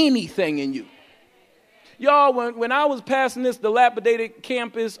move anything in you. Y'all, when I was passing this dilapidated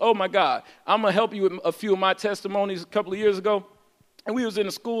campus, oh my God, I'm going to help you with a few of my testimonies a couple of years ago. And we was in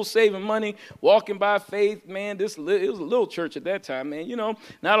the school saving money, walking by faith, man. It was a little church at that time, man. You know,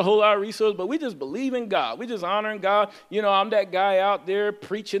 not a whole lot of resources, but we just believe in God. We just honoring God. You know, I'm that guy out there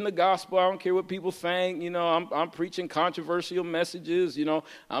preaching the gospel. I don't care what people think. You know, I'm preaching controversial messages. You know,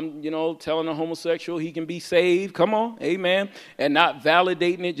 I'm, telling a homosexual he can be saved. Come on, amen. And not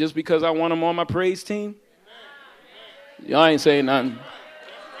validating it just because I want him on my praise team. Y'all ain't saying nothing.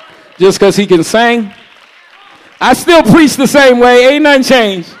 Just because he can sing. I still preach the same way. Ain't nothing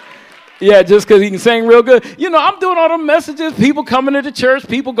changed. Yeah, just because he can sing real good. You know, I'm doing all the messages. People coming to the church.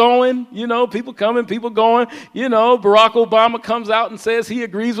 People going. You know, people coming. People going. You know, Barack Obama comes out and says he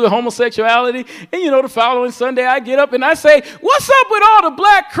agrees with homosexuality. And, the following Sunday I get up and I say, what's up with all the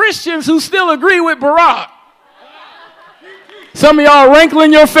black Christians who still agree with Barack? Some of y'all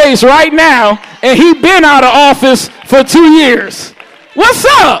wrinkling your face right now, and he been out of office for 2 years. What's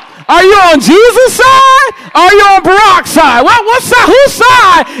up? Are you on Jesus' side? Are you on Barack's side? What side? Whose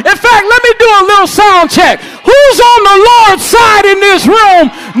side? In fact, let me do a little sound check. Who's on the Lord's side in this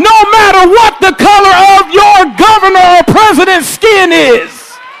room, no matter what the color of your governor or president's skin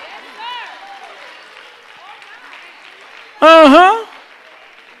is?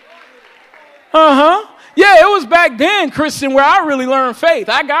 back then, Christian, where I really learned faith.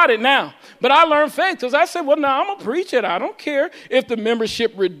 I got it now. But I learned faith because I said, well, no, I'm going to preach it. I don't care if the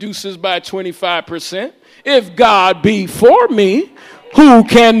membership reduces by 25%. If God be for me, who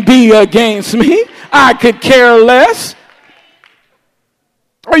can be against me? I could care less.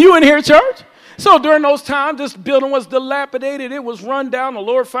 Are you in here, church? So during those times, this building was dilapidated. It was run down. The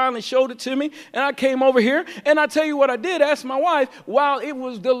Lord finally showed it to me. And I came over here. And I tell you what I did. Ask my wife, while it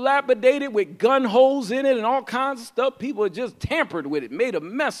was dilapidated with gun holes in it and all kinds of stuff, people had just tampered with it, made a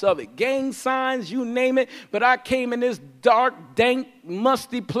mess of it, gang signs, you name it. But I came in this dark, dank,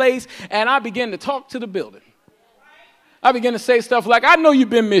 musty place, and I began to talk to the building. I began to say stuff like, I know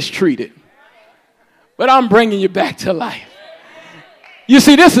you've been mistreated, but I'm bringing you back to life. You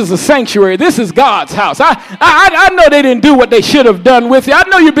see, this is a sanctuary. This is God's house. I know they didn't do what they should have done with you. I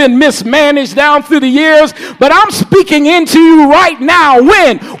know you've been mismanaged down through the years, but I'm speaking into you right now.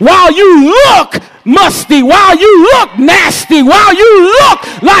 While you look musty, while you look nasty, while you look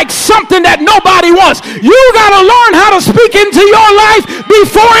like something that nobody wants, you got to learn how to speak into your life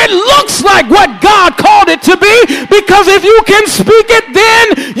before it looks like what God called it to be, because if you can speak it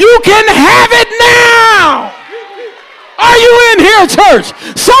then, you can have it now. Are you in here, church?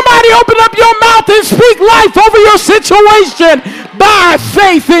 Somebody open up your mouth and speak life over your situation by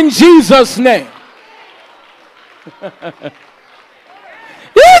faith in Jesus' name. Yeah,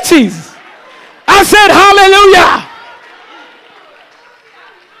 Jesus. I said hallelujah.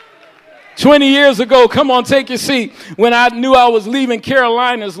 20 years ago, come on, take your seat, when I knew I was leaving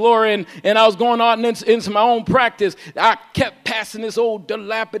Carolinas, Laura, and I was going on into my own practice, I kept passing this old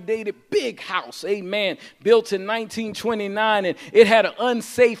dilapidated big house, amen, built in 1929, and it had an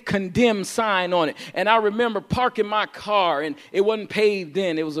unsafe condemned sign on it. And I remember parking my car, and it wasn't paved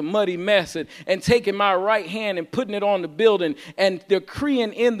then, it was a muddy mess, and taking my right hand and putting it on the building and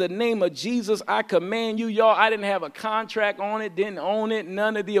decreeing in the name of Jesus, I command you, y'all, I didn't have a contract on it, didn't own it,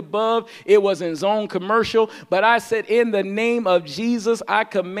 none of the above. It was in zone commercial, but I said, in the name of Jesus, I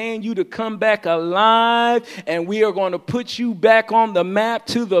command you to come back alive, and we are going to put you back on the map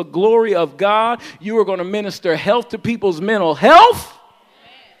to the glory of God. You are going to minister health to people's mental health.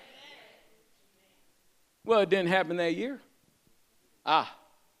 Well, it didn't happen that year.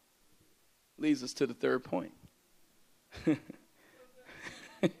 Leads us to the third point.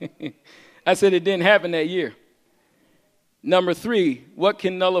 I said it didn't happen that year. Number 3, what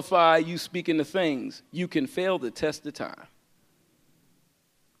can nullify you speaking the things? You can fail the test of time.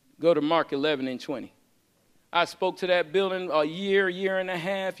 Go to Mark 11 and 20. I spoke to that building a year and a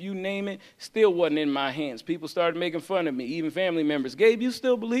half, you name it, still wasn't in my hands. People started making fun of me, even family members. Gabe, you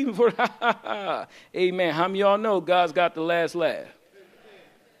still believing for it? Amen. How many of y'all know God's got the last laugh?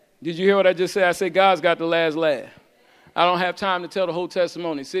 Did you hear what I just said? I said God's got the last laugh. I don't have time to tell the whole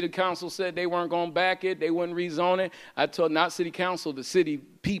testimony. City council said they weren't going to back it. They wouldn't rezone it. I told not city council, the city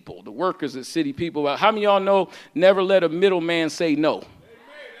people, the workers at city people. How many of y'all know never let a middleman say no?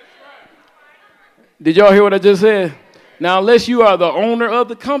 Did y'all hear what I just said? Now, unless you are the owner of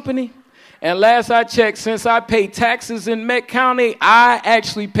the company, and last I checked, since I pay taxes in Met County, I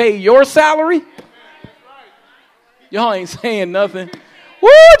actually pay your salary. Y'all ain't saying nothing. Woo,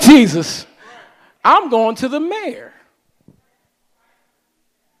 Jesus. I'm going to the mayor.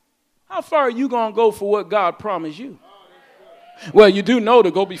 How far are you going to go for what God promised you? Well, you do know to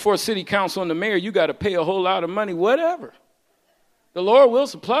go before city council and the mayor, you got to pay a whole lot of money, whatever. The Lord will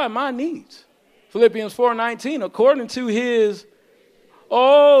supply my needs. Philippians 4:19, according to his,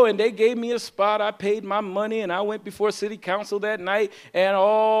 and they gave me a spot. I paid my money, and I went before city council that night, and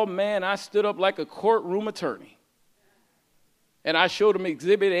I stood up like a courtroom attorney. And I showed them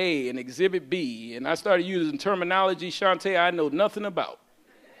Exhibit A and Exhibit B, and I started using terminology, Shantae, I know nothing about.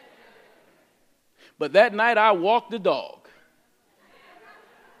 But that night, I walked the dog.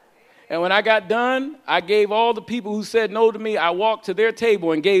 And when I got done, I gave all the people who said no to me, I walked to their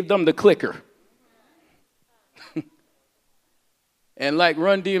table and gave them the clicker. And like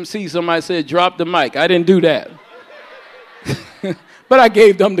Run DMC, somebody said, drop the mic. I didn't do that. But I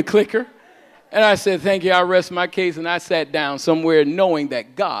gave them the clicker. And I said, thank you, I rest my case. And I sat down somewhere knowing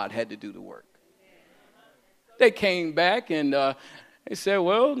that God had to do the work. They came back and they said,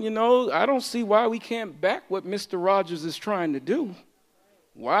 well, I don't see why we can't back what Mr. Rogers is trying to do.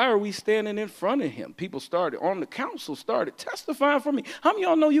 Why are we standing in front of him? People on the council started testifying for me. How many of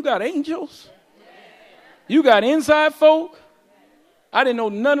y'all know you got angels? You got inside folk? I didn't know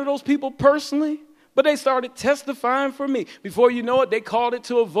none of those people personally, but they started testifying for me. Before you know it, they called it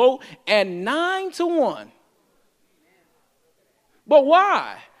to a vote, and 9-1. But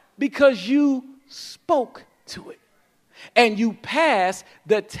why? Because you spoke to it. and you pass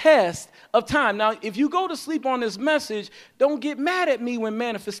the test of time. Now, if you go to sleep on this message, don't get mad at me when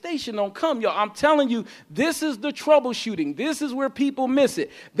manifestation don't come, y'all. I'm telling you, this is the troubleshooting. This is where people miss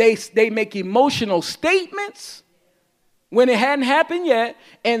it. They make emotional statements when it hadn't happened yet.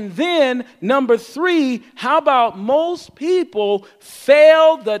 And then number 3, how about most people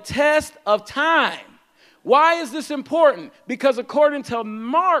fail the test of time? Why is this important? Because according to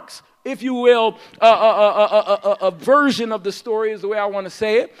Mark's, if you will, a version of the story is the way I want to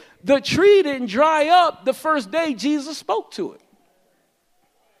say it, the tree didn't dry up the first day Jesus spoke to it.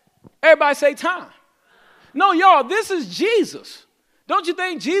 Everybody say time. No, y'all, this is Jesus. Don't you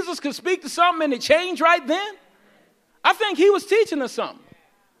think Jesus could speak to something and it changed right then? I think he was teaching us something.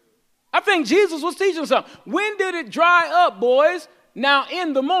 I think Jesus was teaching us something. When did it dry up, boys? Now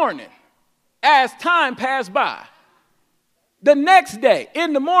in the morning, as time passed by. The next day,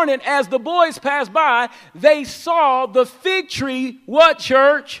 in the morning, as the boys passed by, they saw the fig tree, what,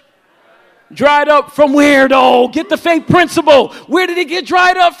 church? Dried up from where, though? Get the faith principle. Where did it get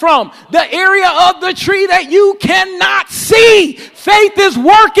dried up from? The area of the tree that you cannot see. Faith is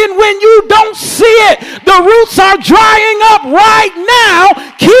working when you don't see it. The roots are drying up right now.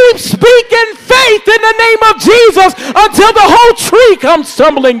 Keep speaking faith in the name of Jesus until the whole tree comes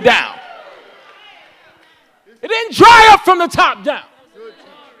tumbling down. It didn't dry up from the top down.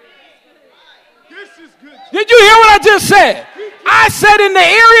 Did you hear what I just said? I said in the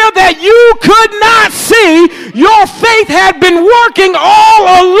area that you could not see, your faith had been working all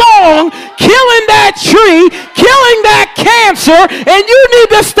along, killing that tree, killing that cancer, and you need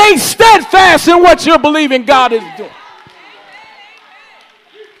to stay steadfast in what you're believing God is doing.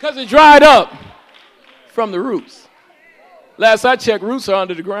 Because it dried up from the roots. Last I checked, roots are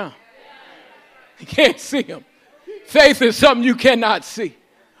under the ground. You can't see them. Faith is something you cannot see.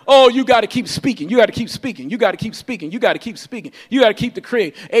 Oh, you got to keep speaking. You got to keep speaking. You got to keep speaking. You got to keep speaking. You got to keep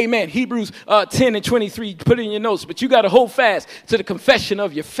decreeing. Amen. Hebrews 10 and 23, put it in your notes. But you got to hold fast to the confession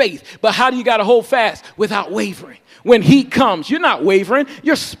of your faith. But how do you got to hold fast? Without wavering. When heat comes, you're not wavering.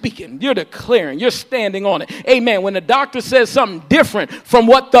 You're speaking. You're declaring. You're standing on it. Amen. When the doctor says something different from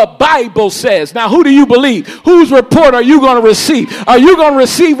what the Bible says. Now, who do you believe? Whose report are you going to receive? Are you going to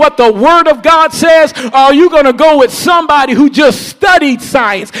receive what the Word of God says? Or are you going to go with somebody who just studied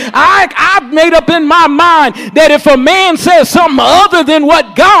science? I've made up in my mind that if a man says something other than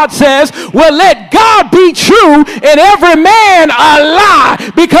what God says, well, let God be true and every man a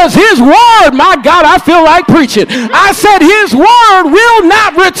lie. Because his word, my God, I feel like preaching. I said his word will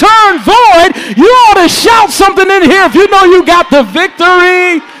not return void. You ought to shout something in here if you know you got the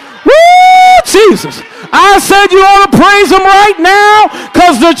victory. Woo, Jesus. I said you ought to praise him right now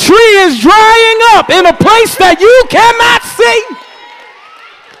because the tree is drying up in a place that you cannot see.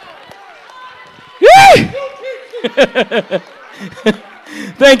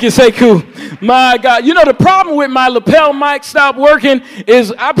 Thank you, Sekou. My God. You know, the problem with my lapel mic stopped working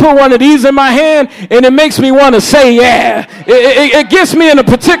is I put one of these in my hand and it makes me want to say yeah. It gets me in a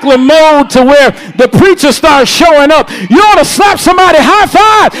particular mode to where the preacher starts showing up. You ought to slap somebody high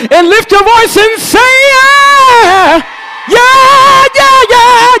five and lift your voice and say yeah. Yeah, yeah,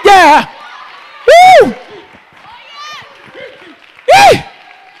 yeah, yeah. Woo!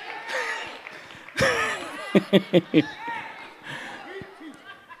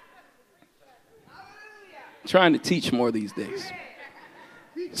 Trying to teach more these days.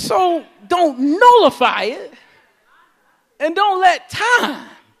 So don't nullify it and don't let time.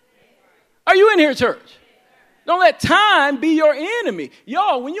 Are you in here, church? Don't let time be your enemy.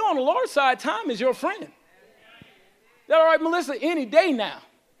 Y'all, when you're on the Lord's side, time is your friend. That all right, Melissa? Any day now.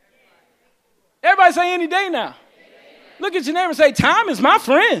 Everybody say any day now. Look at your neighbor and say, time is my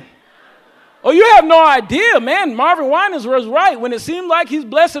friend. Oh, you have no idea, man. Marvin Winans was right. When it seemed like he's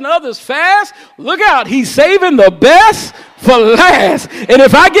blessing others fast, look out. He's saving the best for last. And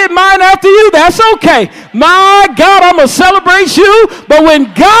if I get mine after you, that's okay. My God, I'm going to celebrate you. But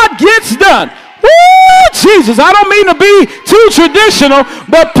when God gets done, woo, Jesus, I don't mean to be too traditional,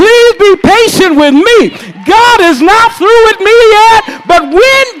 but please be patient with me. God is not through with me yet, but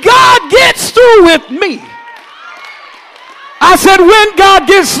when God gets through with me, I said, when God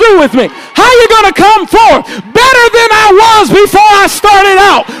gets through with me, how you going to come forth? Better than I was before I started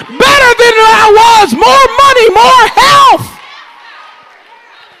out. Better than I was. More money, more health.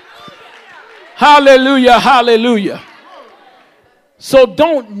 Hallelujah, hallelujah. So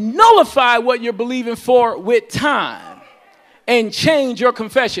don't nullify what you're believing for with time and change your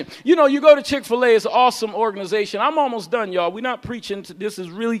confession. You know, you go to Chick-fil-A, it's an awesome organization. I'm almost done, y'all. We're not preaching. This is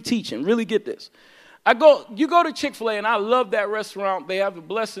really teaching. Really get this. You go to Chick-fil-A, and I love that restaurant. They have a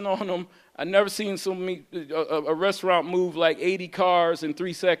blessing on them. I've never seen a restaurant move like 80 cars in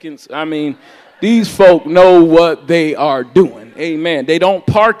 3 seconds. I mean, these folk know what they are doing. Amen. They don't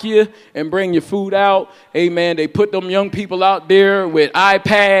park you and bring your food out. Amen. They put them young people out there with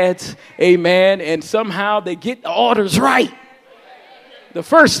iPads. Amen. And somehow they get the orders right the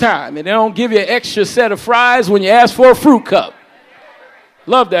first time. And they don't give you an extra set of fries when you ask for a fruit cup.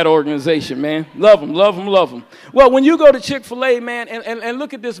 Love that organization, man. Love them, love them, love them. Well, when you go to Chick-fil-A, man, and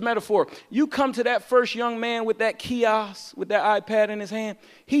look at this metaphor. You come to that first young man with that kiosk, with that iPad in his hand.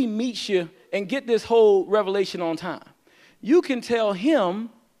 He meets you, and get this whole revelation on time. You can tell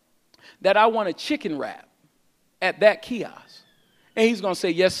him that I want a chicken wrap at that kiosk. And he's going to say,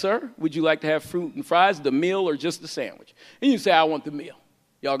 yes, sir. Would you like to have fruit and fries, the meal, or just the sandwich? And you say, I want the meal.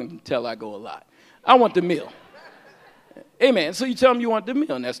 Y'all can tell I go a lot. I want the meal. Amen. So you tell him you want the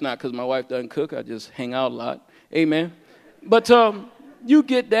meal. And that's not because my wife doesn't cook. I just hang out a lot. Amen. But you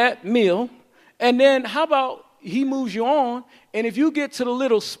get that meal. And then how about he moves you on. And if you get to the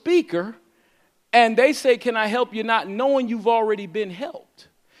little speaker and they say, can I help you, not knowing you've already been helped,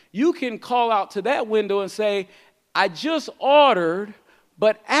 you can call out to that window and say, I just ordered,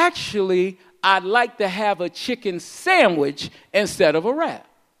 but actually I'd like to have a chicken sandwich instead of a wrap.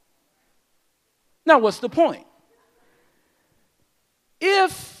 Now, what's the point?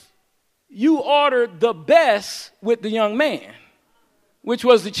 If you ordered the best with the young man, which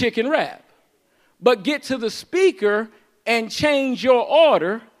was the chicken wrap, but get to the speaker and change your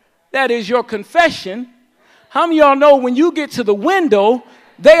order, that is your confession, how many of y'all know when you get to the window,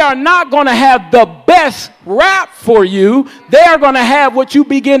 they are not going to have the best wrap for you. They are going to have what you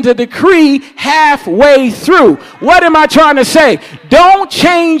begin to decree halfway through. What am I trying to say? Don't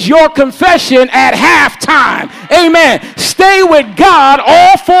change your confession at halftime. Amen. Stay with God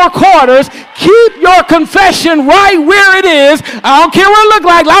all 4 quarters. Keep your confession right where it is. I don't care what it looks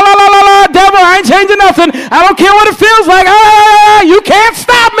like. La, la, la, la, la, devil, I ain't changing nothing. I don't care what it feels like. You can't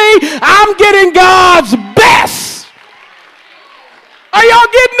stop me. I'm getting God's best. Are y'all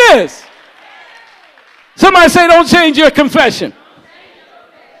getting this? Somebody say, don't change your confession.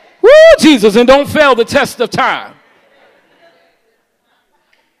 Woo, Jesus, and don't fail the test of time.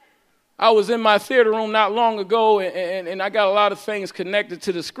 I was in my theater room not long ago, and I got a lot of things connected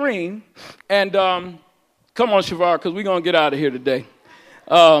to the screen. And come on, Shavar, because we're going to get out of here today.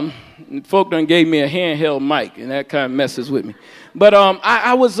 Folk done gave me a handheld mic, and that kind of messes with me. But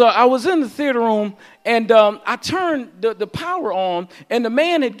I was in the theater room, and I turned the power on, and the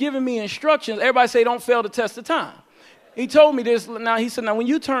man had given me instructions. Everybody say, don't fail the test of time. He told me this. Now, he said, now, when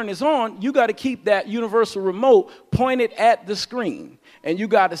you turn this on, you got to keep that universal remote pointed at the screen, and you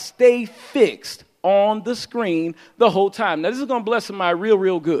got to stay fixed on the screen the whole time. Now, this is going to bless somebody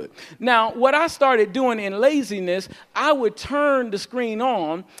real good. Now, what I started doing in laziness, I would turn the screen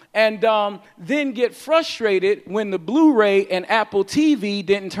on and then get frustrated when the Blu-ray and Apple TV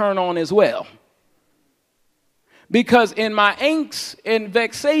didn't turn on as well. Because in my angst and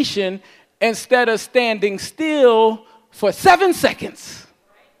vexation, instead of standing still for 7 seconds,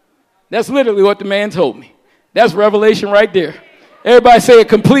 that's literally what the man told me. That's revelation right there. Everybody say a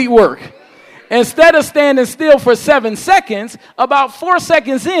complete work. Instead of standing still for 7 seconds, about 4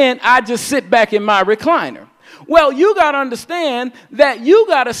 seconds in, I just sit back in my recliner. Well, you got to understand that you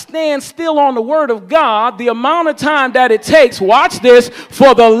got to stand still on the word of God the amount of time that it takes, watch this,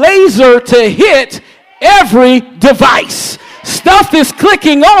 for the laser to hit every device. Stuff is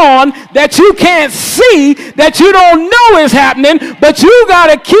clicking on that you can't see, that you don't know is happening, but you got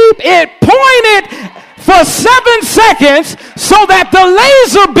to keep it pointed for 7 seconds so that the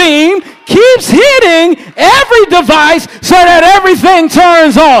laser beam keeps hitting every device so that everything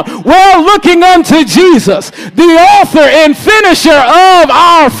turns on. Well, looking unto Jesus, the author and finisher of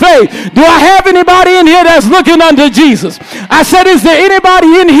our faith. Do I have anybody in here that's looking unto Jesus? I said, is there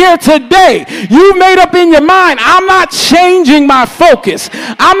anybody in here today? You made up in your mind, I'm not changing my focus.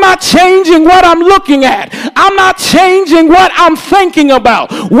 I'm not changing what I'm looking at. I'm not changing what I'm thinking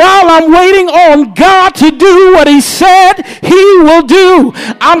about. While I'm waiting on God to do what he said he will do,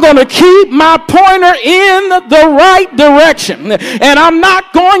 I'm going to keep my pointer in the right direction, and I'm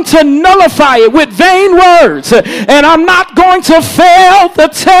not going to nullify it with vain words, and I'm not going to fail the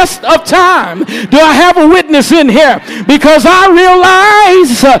test of time. Do I have a witness in here? Because I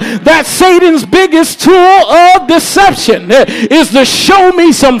realize that Satan's biggest tool of deception is to show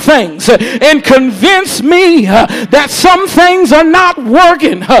me some things and convince me that some things are not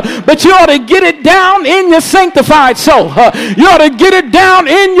working, but you ought to get it down in your sanctified soul. You ought to get it down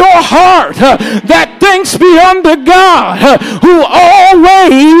in your heart heart that thanks be unto God who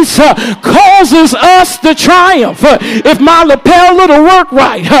always causes us to triumph. If my lapel little work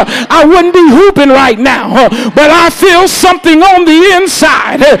right, I wouldn't be hooping right now, but I feel something on the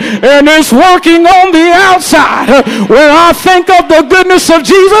inside and it's working on the outside. When I think of the goodness of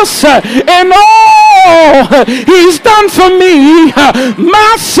Jesus and all he's done for me,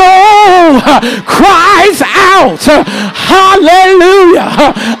 my soul cries out, hallelujah.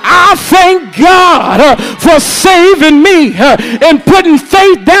 I thank God for saving me and putting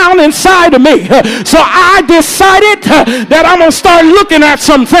faith down inside of me. So I decided that I'm going to start looking at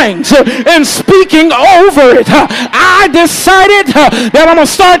some things and speaking over it. I decided that I'm going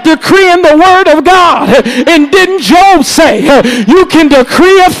to start decreeing the word of God. And didn't Job say, you can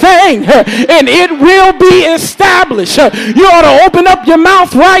decree a thing and it will be established? You ought to open up your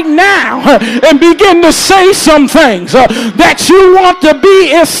mouth right now and begin to say some things that you want to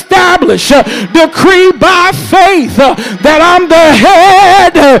be established. Decree by faith that I'm the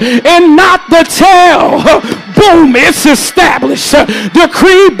head and not the tail. Boom, it's established.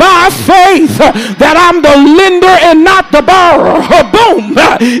 Decree by faith that I'm the lender and not the borrower. Boom,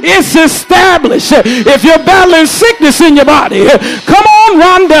 it's established. If you're battling sickness in your body, come on,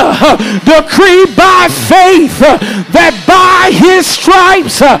 Rhonda. Decree by faith that by his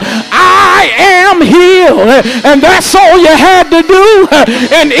stripes I am healed. And that's all you had to do.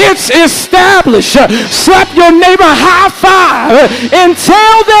 And it's established. Slap your neighbor high five and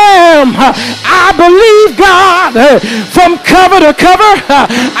tell them, I believe God from cover to cover.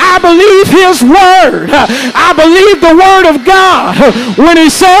 I believe his word. I believe the word of God. When he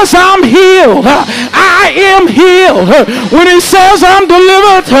says I'm healed, I am healed. When he says I'm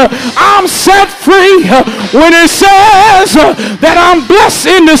delivered, I'm set free. When he says that I'm blessed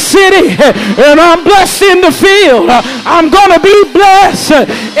in the city and I'm blessed in the field, I'm going to be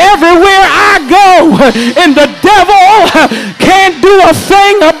blessed everywhere I go. And the devil can't do a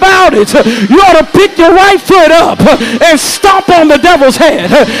thing about it. You ought to pick your right foot up and stomp on the devil's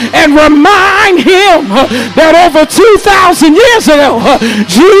head and remind him that over 2,000 years ago,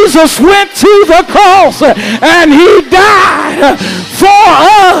 Jesus went to the cross and he died for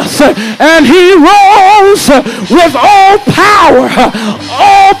us and he rose with all power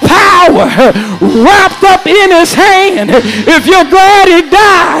wrapped up in his hand. If you're glad he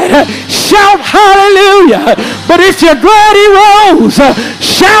died, shout hallelujah. But if you're glad he rose,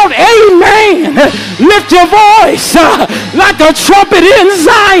 shout amen. Lift your voice like a trumpet in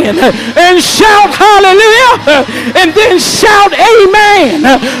Zion and shout hallelujah, and then shout amen.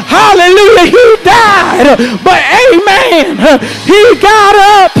 Hallelujah, he died, but amen, he got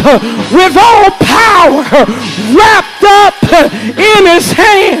up with all power wrapped up in his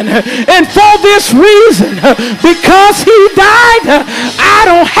hand. And for this reason, because he died, I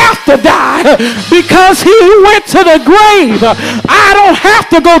don't have to die. Because he went to the grave, I don't have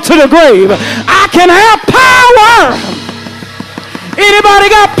to go to the grave. I can have power. Anybody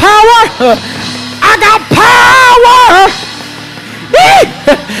got power? I got power.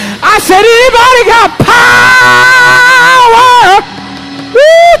 I said, anybody got power?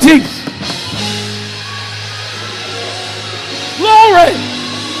 Woo, Jesus. Glory.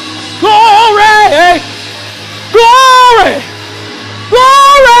 Glory. Glory.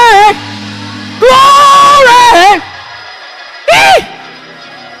 Glory. Glory.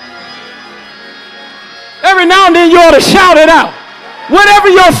 Every now and then you ought to shout it out. Whatever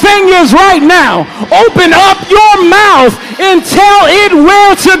your thing is right now, open up your mouth and tell it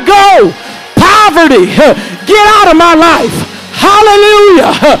where to go. Poverty, get out of my life.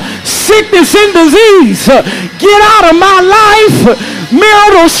 Hallelujah. Sickness and disease, get out of my life.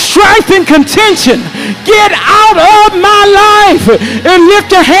 Marital strife and contention, get out of my life. And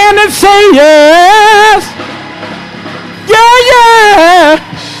lift your hand and say yes. Yeah, yeah.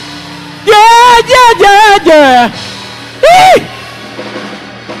 Yeah, yeah, yeah, yeah. Eee!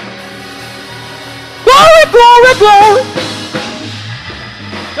 Glory, glory, glory.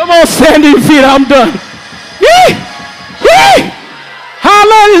 Come on, stand to your feet. I'm done. Eee! Eee!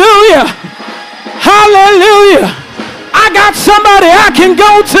 Hallelujah. Hallelujah. I got somebody I can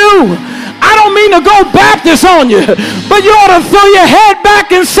go to. I don't mean to go Baptist on you, but you ought to throw your head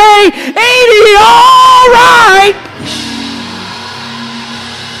back and say, ain't he all right?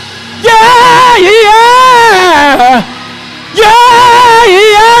 Yeah, yeah, yeah,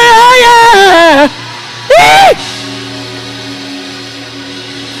 yeah, yeah.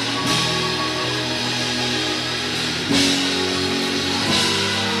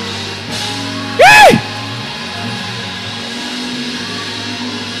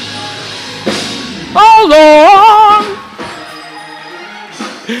 Oh Lord,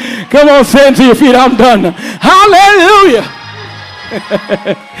 Come on, stand to your feet. I'm done. Hallelujah.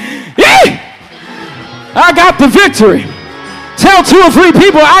 I got the victory. Tell 2 or 3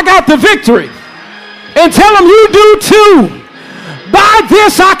 people, I got the victory. And tell them you do too. By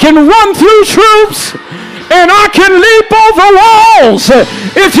this I can run through troops and I can leap over walls.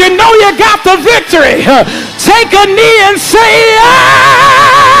 If you know you got the victory, take a knee and say,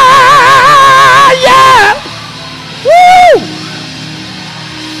 ah, yeah. Woo!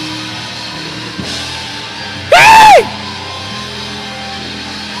 Hey!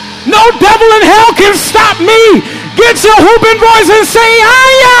 No devil in hell can stop me. Get your whooping voice and say,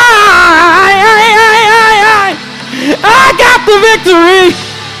 ay, ay, ay, ay, ay, ay. I got the victory.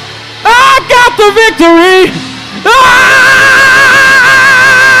 I got the victory. I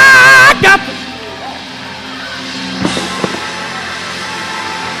got the...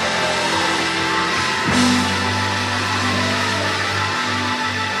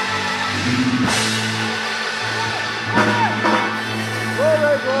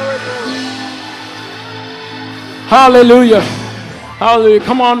 Hallelujah. Hallelujah.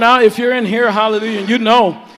 Come on now. If you're in here, hallelujah, you know